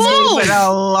 It wasn't. Moving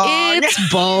along.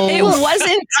 It's both.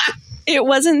 It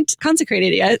wasn't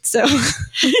consecrated yet. So,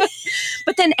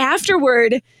 but then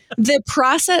afterward, the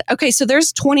process. Okay, so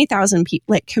there's 20,000 people,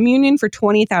 like communion for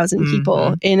 20,000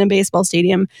 people in a baseball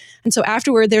stadium, and so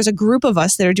afterward, there's a group of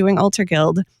us that are doing Altar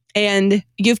Guild, and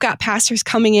you've got pastors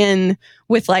coming in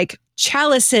with like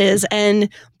chalices and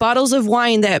bottles of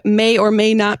wine that may or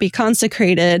may not be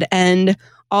consecrated, and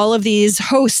all of these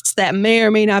hosts that may or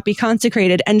may not be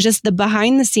consecrated, and just the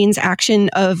behind the scenes action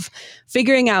of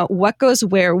figuring out what goes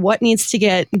where, what needs to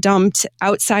get dumped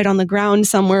outside on the ground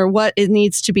somewhere, what it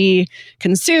needs to be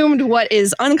consumed, what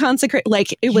is unconsecrated.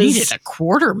 Like it was. You needed a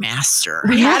quartermaster.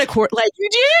 We had a quarter. Like you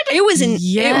did. It was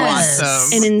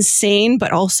an insane,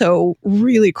 but also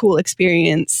really cool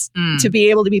experience to be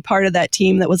able to be part of that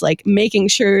team that was like making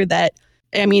sure that.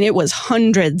 I mean, it was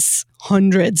hundreds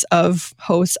of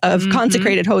hosts, of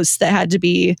consecrated hosts that had to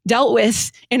be dealt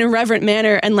with in a reverent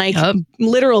manner, and like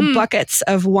literal buckets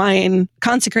of wine,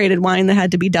 consecrated wine that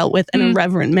had to be dealt with in a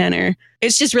reverent manner.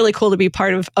 It's just really cool to be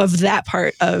part of that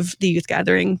part of the youth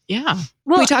gathering. Yeah.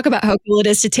 Well, we talk about how cool it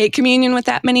is to take communion with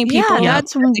that many people. Yeah,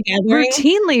 that's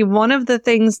routinely one of the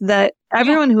things that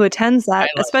everyone who attends that,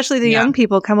 especially the young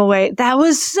people, come away. That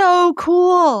was so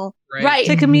cool. Right.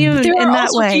 To commune in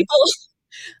that way.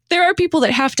 There are people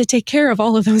that have to take care of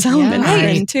all of those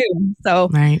elements too. So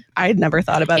I'd never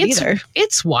thought about either.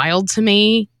 It's wild to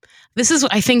me.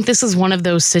 I think this is one of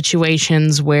those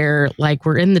situations where like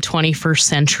we're in the 21st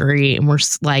century and we're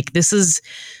like, this is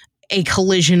a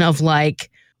collision of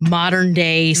like modern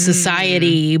day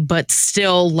society, but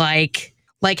still like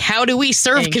how do we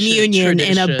serve communion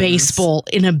in a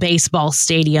baseball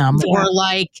stadium? Or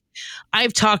like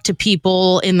I've talked to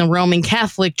people in the Roman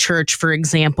Catholic Church, for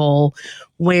example,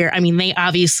 where, I mean, they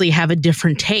obviously have a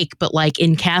different take, but like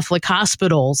in Catholic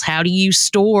hospitals, how do you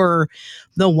store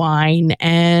the wine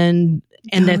and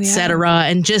et cetera?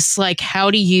 And just like,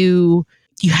 how do you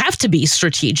have to be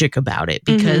strategic about it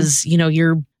because, you know,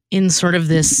 you're in sort of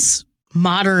this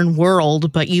modern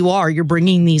world, but you're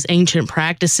bringing these ancient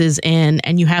practices in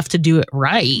and you have to do it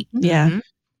right. Yeah.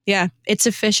 Yeah. It's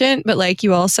efficient, but like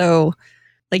you also,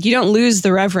 like you don't lose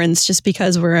the reverence just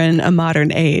because we're in a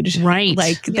modern age. Right.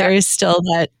 Like there is still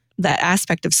that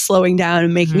aspect of slowing down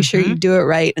and making sure you do it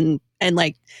right and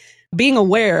like being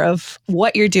aware of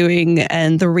what you're doing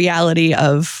and the reality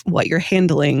of what you're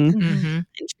handling and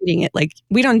treating it like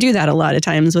we don't do that a lot of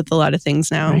times with a lot of things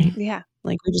now. Right. Yeah.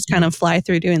 Like we just kind of fly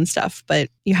through doing stuff, but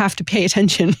you have to pay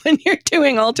attention when you're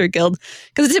doing Altar Guild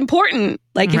because it's important.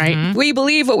 Like if we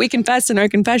believe what we confess in our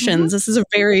confessions, this is a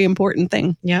very important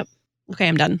thing. Yep. Okay,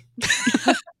 I'm done.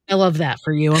 I love that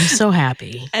for you. I'm so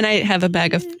happy. And I have a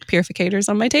bag of purificators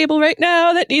on my table right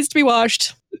now that needs to be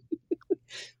washed.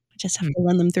 I just have to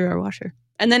run them through our washer.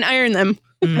 and then iron them.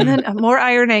 And then more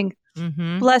ironing.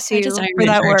 Mm-hmm. Bless you I just iron for in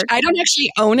that church. work. I don't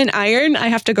actually own an iron. I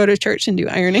have to go to church and do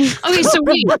ironing. Okay, so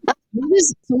wait.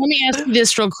 So let me ask you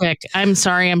this real quick. I'm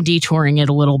sorry I'm detouring it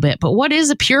a little bit, but what is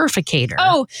a purificator?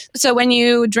 Oh, so when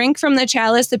you drink from the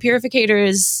chalice, the purificator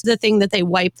is the thing that they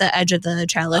wipe the edge of the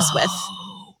chalice with.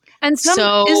 And isn't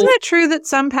it true that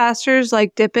some pastors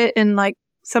like dip it in like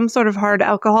some sort of hard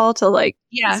alcohol to like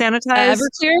sanitize?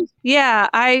 Everclear? Yeah,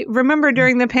 I remember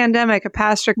during the pandemic, a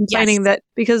pastor complaining that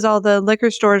because all the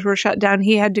liquor stores were shut down,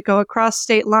 he had to go across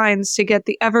state lines to get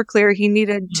the Everclear he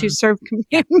needed to serve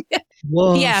communion.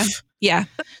 Whoa. Yeah.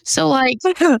 So like,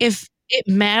 if it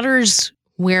matters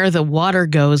where the water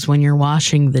goes when you're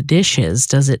washing the dishes,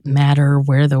 does it matter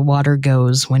where the water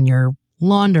goes when you're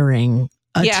laundering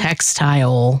a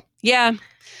textile? Yeah.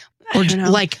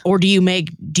 Or do you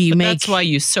make That's why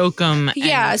you soak them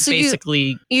and so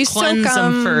basically you cleanse soak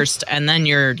them first, and then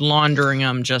you're laundering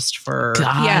them just for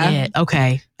Got it.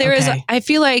 Okay. There is, I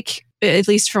feel like, at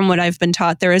least from what I've been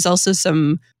taught, there is also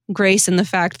some grace in the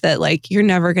fact that like you're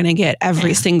never going to get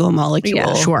every single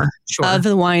molecule Sure. of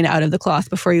the wine out of the cloth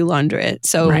before you launder it.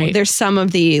 So there's some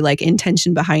of the like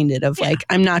intention behind it of like,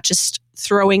 I'm not just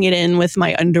throwing it in with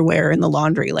my underwear in the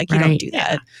laundry. Like you don't do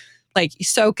that. Like you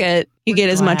soak it, you get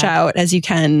as much out as you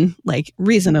can, like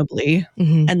reasonably,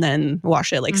 and then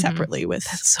wash it like separately with.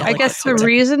 I guess the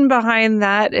reason behind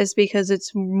that is because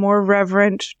it's more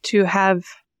reverent to have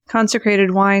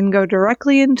consecrated wine go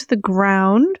directly into the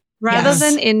ground rather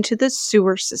than into the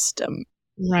sewer system.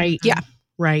 Right. Yeah.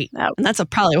 Right. And that's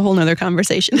probably a whole nother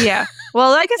conversation. Yeah.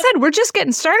 Well, like I said, we're just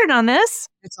getting started on this.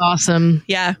 It's awesome.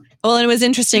 Yeah. Well, and it was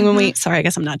interesting when we, sorry, I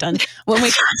guess I'm not done. When we,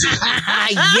 when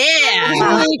we got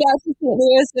to St.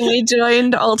 Louis and we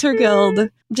joined Altar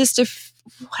Guild just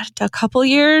a couple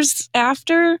years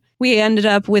after, we ended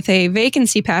up with a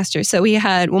vacancy pastor. So we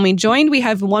had, when we joined, we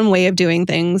had one way of doing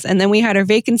things. And then we had our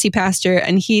vacancy pastor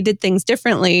and he did things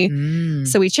differently.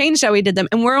 So we changed how we did them.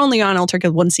 And we're only on Altar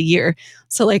Guild once a year.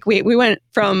 So like we went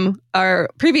from our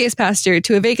previous pastor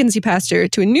to a vacancy pastor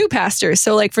to a new pastor.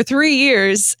 So like for 3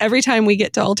 years, every time we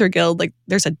get to Altar Guild, like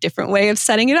there's a different way of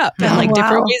setting it up and like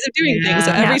different ways of doing things.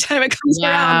 So every time it comes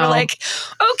around, we're like,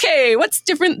 okay, what's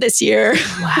different this year?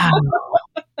 Wow.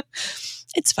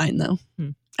 It's fine though.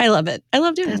 I love it. I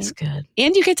love doing it. That's good.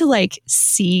 And you get to like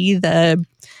see the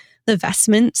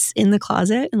vestments in the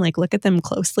closet and like look at them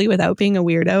closely without being a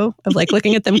weirdo of like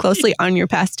looking at them closely on your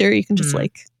pastor. You can just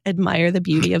like admire the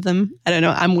beauty of them. I don't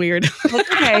know. I'm weird.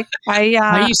 Okay. Why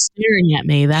are you staring at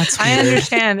me? That's weird. I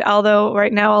understand. Although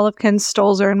right now all of Ken's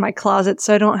stoles are in my closet,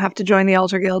 so I don't have to join the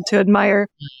Altar Guild to admire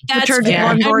liturgical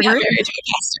embroidery.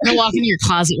 You're going to walk into your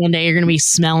closet one day, you're going to be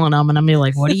smelling them, and I'm going to be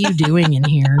like, what are you doing in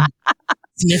here?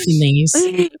 Sniffing these.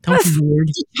 Don't be weird.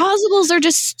 Chasubles are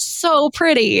just so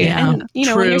pretty. Yeah, and, you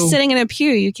know, when you're sitting in a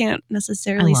pew, you can't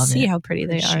necessarily see how pretty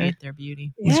they are. Their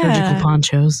beauty. Liturgical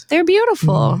ponchos. They're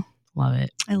beautiful. Love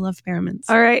it. I love paraments.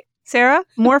 All right. Sarah,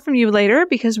 more from you later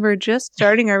because we're just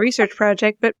starting our research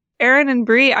project. But Erin and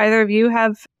Bree, either of you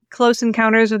have close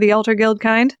encounters with the Altar Guild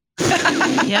kind?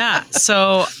 Yeah.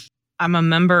 So I'm a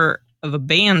member of a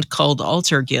band called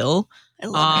Altar Guild. I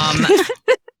love it.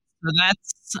 So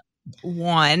that's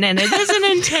one, and it is an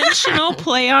intentional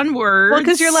play on words. Well,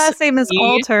 because your last name is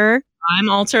Altar. I'm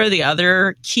Altar. The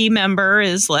other key member,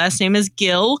 his last name is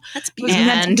Gill. That's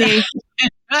beautiful.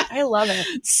 I love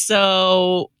it.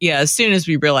 So, yeah, as soon as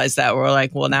we realized that, we're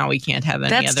like, well, now we can't have any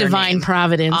That's other divine name.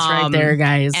 providence right there,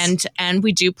 guys. And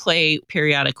we do play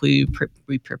periodically.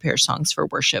 We prepare songs for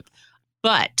worship.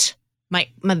 But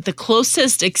the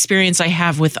closest experience I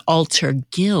have with Altar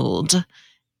Guild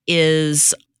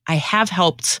is I have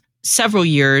helped several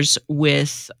years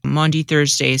with Maundy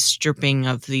Thursday stripping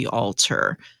of the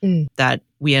altar that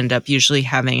we end up usually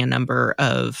having a number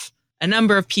of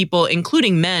people,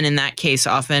 including men in that case,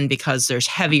 often because there's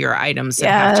heavier items that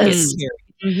have to get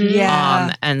carried.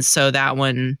 Yeah. And so that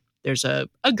one, there's a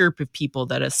group of people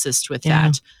that assist with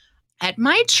that. At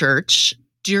my church,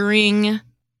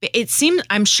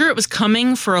 I'm sure it was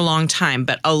coming for a long time,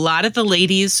 but a lot of the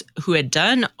ladies who had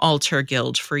done Altar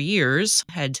Guild for years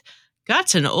had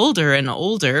gotten older and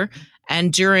older.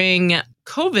 And during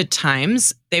COVID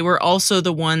times, they were also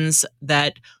the ones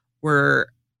that were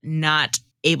not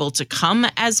able to come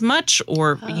as much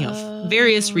or,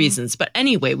 various reasons. But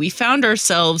anyway, we found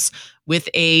ourselves with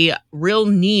a real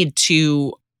need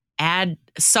to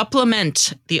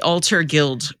supplement the Altar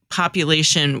Guild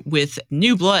population with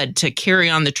new blood to carry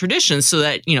on the tradition so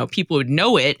that, people would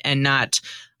know it and not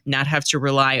have to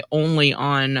rely only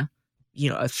on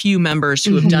a few members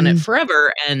who have done it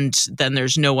forever, and then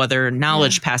there's no other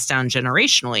knowledge passed down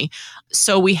generationally.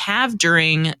 So we have,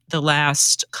 during the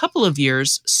last couple of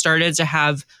years,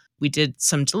 we did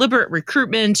some deliberate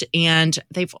recruitment, and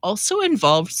they've also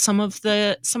involved some of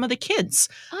the kids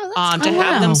to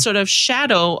have them sort of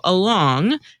shadow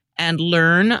along and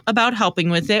learn about helping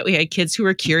with it. We had kids who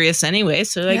were curious anyway,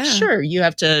 so sure, you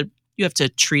have to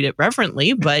treat it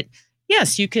reverently, but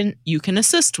yes, you can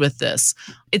assist with this.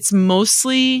 It's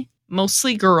mostly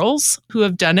girls who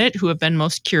have done it, who have been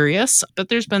most curious, but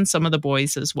there's been some of the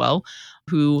boys as well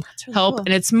who help. Cool.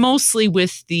 And it's mostly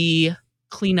with the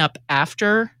cleanup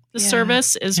after the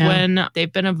service is when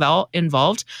they've been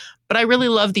involved. But I really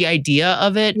love the idea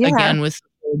of it, again, with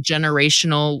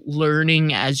generational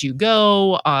learning as you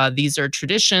go. These are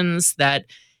traditions that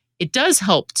it does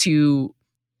help to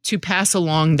pass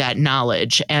along that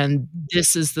knowledge. And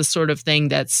this is the sort of thing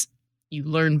that's you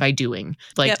learn by doing.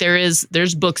 Like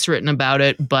there's books written about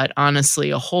it, but honestly,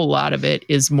 a whole lot of it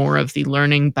is more of the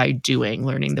learning by doing,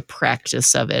 learning the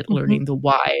practice of it, learning the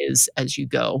whys as you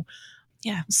go.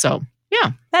 Yeah. So,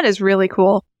 yeah. That is really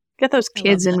cool. Get those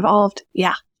kids involved.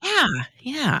 Yeah.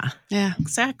 Yeah.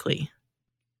 Exactly.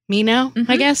 Me now,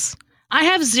 I guess. I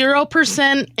have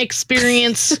 0%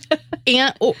 experience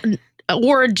and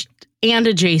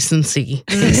adjacency,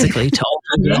 basically, to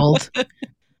Alter Guild.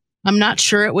 I'm not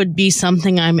sure it would be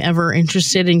something I'm ever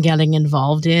interested in getting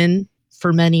involved in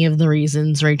for many of the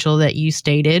reasons, Rachel, that you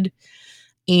stated.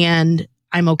 And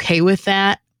I'm okay with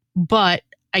that. But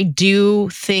I do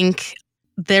think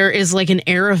there is like an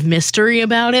air of mystery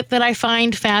about it that I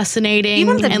find fascinating.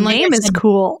 Even the name is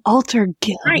cool. Alter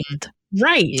Guild.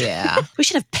 Right. Yeah. We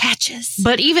should have patches.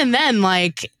 But even then,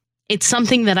 like, it's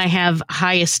something that I have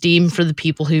high esteem for the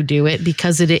people who do it,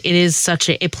 because it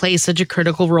plays such a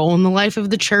critical role in the life of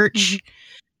the church.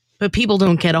 But people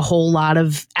don't get a whole lot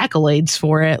of accolades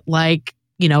for it, like,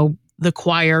 the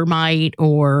choir might,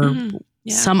 or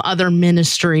some other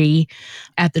ministry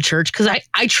at the church. Because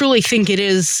I truly think it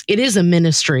is a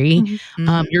ministry.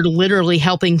 You're literally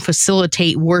helping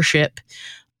facilitate worship.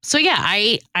 So yeah,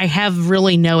 I have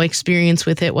really no experience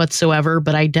with it whatsoever,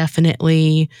 but I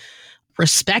definitely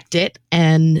respect it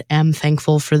and am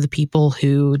thankful for the people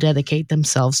who dedicate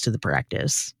themselves to the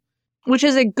practice. Which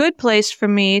is a good place for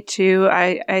me to,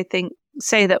 I think,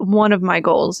 say that one of my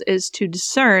goals is to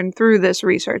discern through this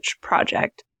research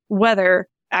project whether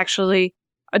actually,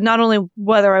 not only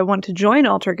whether I want to join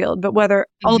Alter Guild, but whether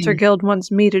Alter Guild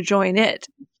wants me to join it.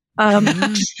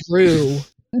 True.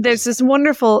 There's this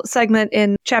wonderful segment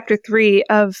in chapter 3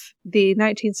 of the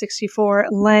 1964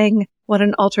 Lang, What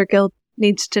an Alter Guild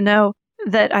Needs to Know,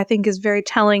 that I think is very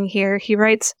telling here. He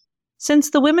writes, "Since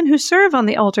the women who serve on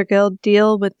the Alter Guild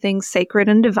deal with things sacred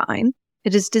and divine,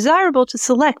 it is desirable to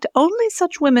select only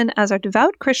such women as are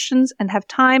devout Christians and have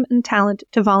time and talent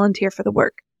to volunteer for the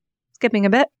work." Skipping a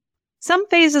bit. "Some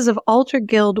phases of Alter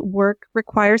Guild work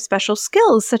require special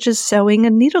skills such as sewing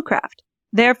and needlecraft.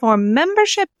 Therefore,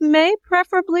 membership may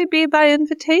preferably be by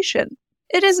invitation.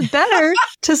 It is better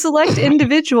to select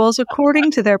individuals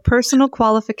according to their personal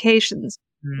qualifications,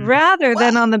 rather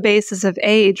than on the basis of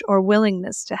age or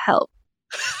willingness to help.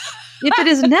 If it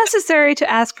is necessary to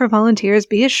ask for volunteers,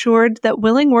 be assured that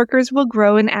willing workers will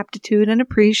grow in aptitude and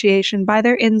appreciation by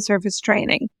their in-service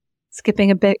training."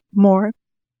 Skipping a bit more.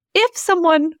 "If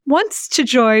someone wants to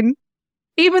join,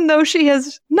 even though she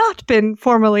has not been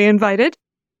formally invited,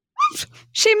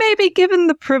 she may be given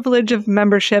the privilege of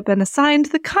membership and assigned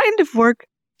the kind of work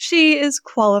she is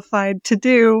qualified to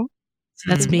do."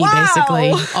 That's me,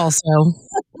 basically, also.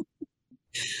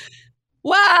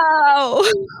 Wow.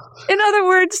 In other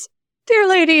words, dear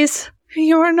ladies,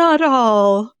 you are not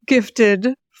all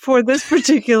gifted for this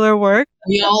particular work.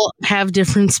 We all have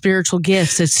different spiritual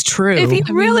gifts. It's true. If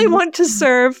you really want to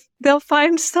serve, they'll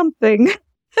find something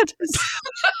that is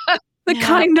the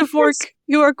kind of work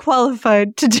you are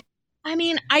qualified to do. I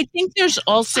mean, I think there's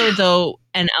also, though,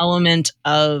 an element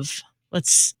of,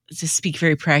 let's just speak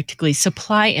very practically,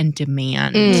 supply and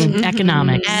demand.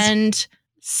 Economics. And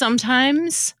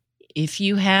sometimes if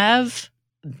you have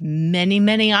many,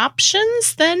 many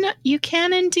options, then you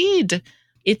can indeed.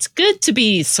 It's good to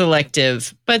be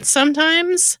selective, but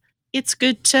sometimes it's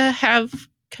good to have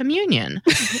communion.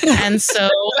 And so...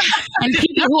 and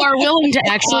people who are willing to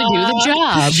actually do the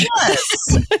job. Yes.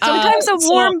 Sometimes a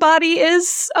warm body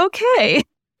is okay.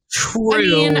 True. I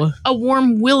mean, a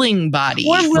warm, willing body.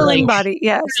 Body,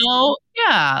 yes.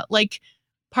 Yeah. Like,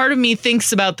 part of me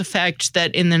thinks about the fact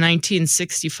that in the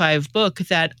 1965 book,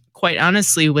 that quite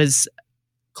honestly was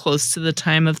close to the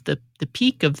time of the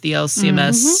peak of the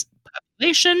LCMS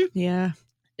population. Yeah.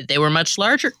 They were much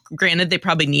larger. Granted, they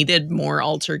probably needed more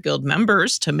altar guild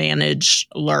members to manage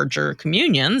larger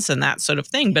communions and that sort of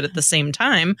thing. But at the same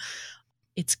time,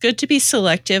 it's good to be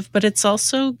selective, but it's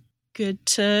also good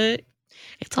to...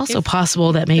 It's also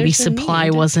possible that maybe supply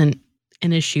wasn't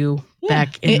an issue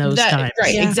back in those times.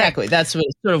 Right, exactly. That's sort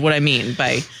of what I mean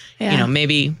by,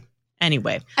 maybe...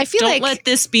 Anyway, I feel don't let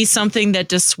this be something that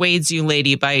dissuades you,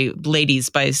 ladies,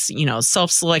 by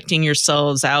self-selecting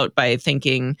yourselves out by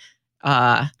thinking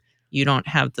you don't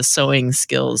have the sewing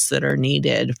skills that are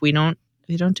needed. We don't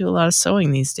do a lot of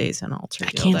sewing these days in Altar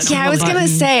Guild. I was gonna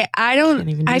say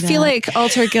I feel like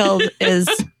Altar Guild is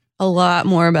a lot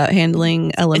more about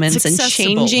handling elements and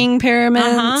changing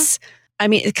paraments. I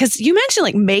mean, because you mentioned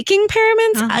like making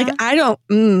paraments. I don't.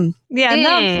 Yeah,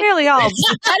 not nearly all.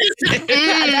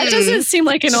 That doesn't seem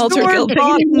like an Altar Guild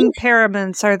thing.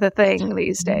 Paraments are the thing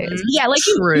these days. Yeah, like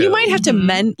you might have to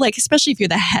mend, like especially if you're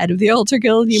the head of the Altar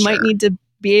Guild, you might need to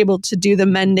be able to do the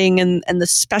mending and the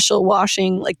special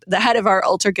washing. Like the head of our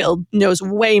Altar Guild knows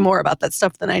way more about that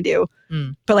stuff than I do.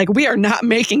 But like we are not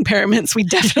making paraments. We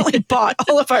definitely bought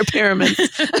all of our paraments.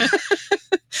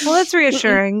 Well, that's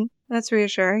reassuring. That's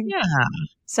reassuring. Yeah.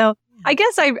 So I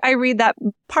guess I read that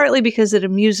partly because it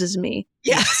amuses me.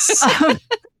 Yes.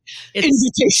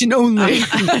 Invitation only.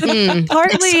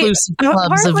 Partly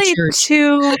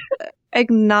to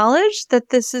acknowledge that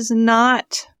this is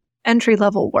not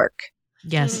entry-level work.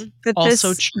 Yes. That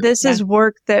also true. This is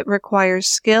work that requires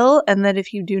skill, and that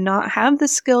if you do not have the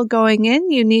skill going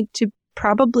in, you need to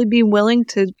probably be willing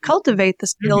to cultivate the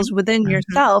skills within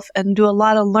yourself and do a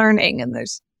lot of learning. And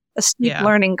there's a steep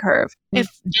learning curve. If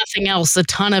nothing else, a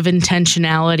ton of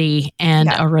intentionality and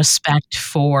a respect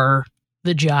for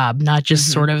the job, not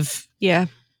just sort of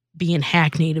being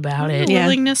hackneyed about it.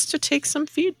 Willingness to take some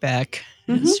feedback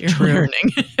as you're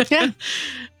learning.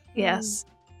 Yes.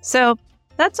 So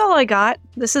that's all I got.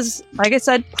 This is, like I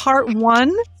said, part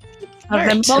 1 of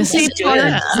the multi-part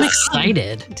I'm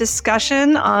excited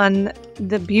discussion on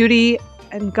the beauty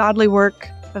and godly work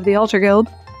of the Altar Guild.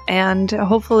 And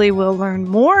hopefully we'll learn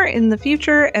more in the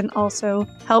future and also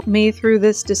help me through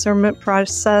this discernment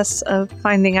process of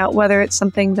finding out whether it's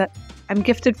something that I'm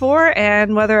gifted for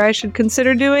and whether I should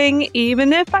consider doing,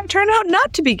 even if I turn out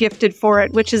not to be gifted for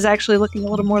it, which is actually looking a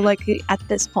little more likely at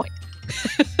this point.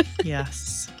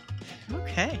 Yes.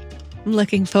 Okay. I'm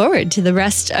looking forward to the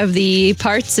rest of the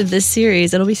parts of this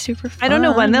series. It'll be super fun. I don't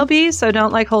know when they'll be, so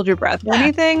don't hold your breath or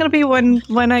anything. It'll be when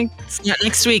I... It's not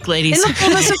next week, ladies. In the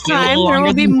fullness of time, there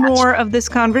will be more of this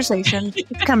conversation.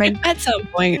 It's coming. At some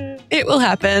point, it will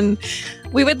happen.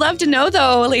 We would love to know,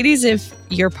 though, ladies, if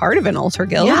you're part of an Altar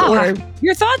Guild or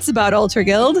your thoughts about Altar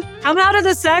Guild. Come out of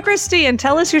the sacristy and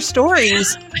tell us your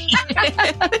stories.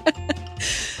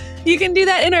 You can do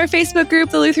that in our Facebook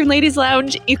group, the Lutheran Ladies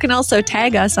Lounge. You can also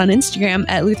tag us on Instagram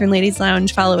at Lutheran Ladies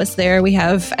Lounge. Follow us there. We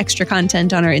have extra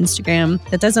content on our Instagram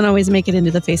that doesn't always make it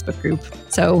into the Facebook group.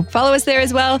 So follow us there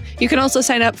as well. You can also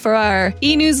sign up for our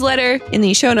e-newsletter in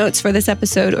the show notes for this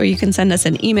episode, or you can send us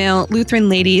an email,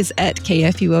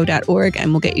 lutheranladies@kfuo.org,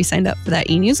 and we'll get you signed up for that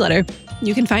e-newsletter.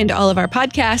 You can find all of our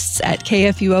podcasts at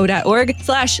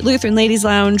kfuo.org/Lutheran Ladies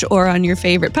Lounge, or on your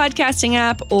favorite podcasting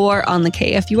app, or on the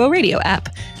KFUO radio app.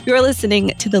 You're listening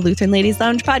to the Lutheran Ladies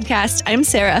Lounge podcast. I'm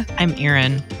Sarah. I'm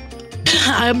Erin.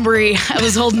 I'm Bree. I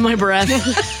was holding my breath.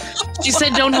 She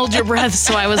said don't hold your breath,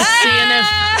 so I was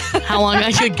seeing how long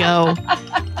I could go.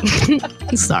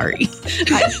 Sorry.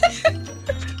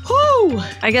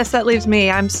 I guess that leaves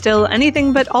me. I'm still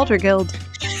anything but Altar Guild.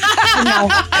 No.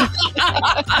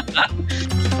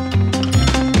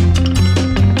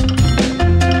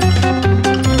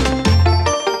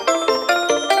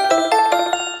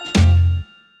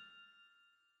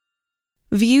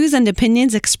 Views and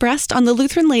opinions expressed on the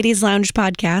Lutheran Ladies Lounge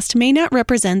podcast may not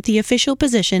represent the official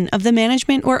position of the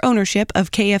management or ownership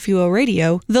of KFUO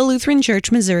Radio, the Lutheran Church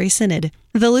Missouri Synod.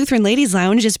 The Lutheran Ladies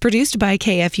Lounge is produced by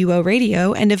KFUO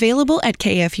Radio and available at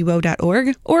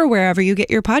kfuo.org or wherever you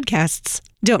get your podcasts.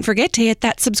 Don't forget to hit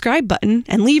that subscribe button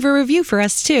and leave a review for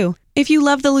us too. If you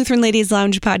love the Lutheran Ladies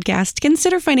Lounge podcast,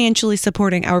 consider financially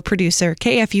supporting our producer,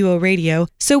 KFUO Radio,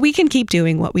 so we can keep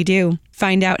doing what we do.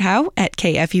 Find out how at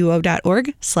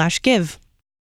kfuo.org/give.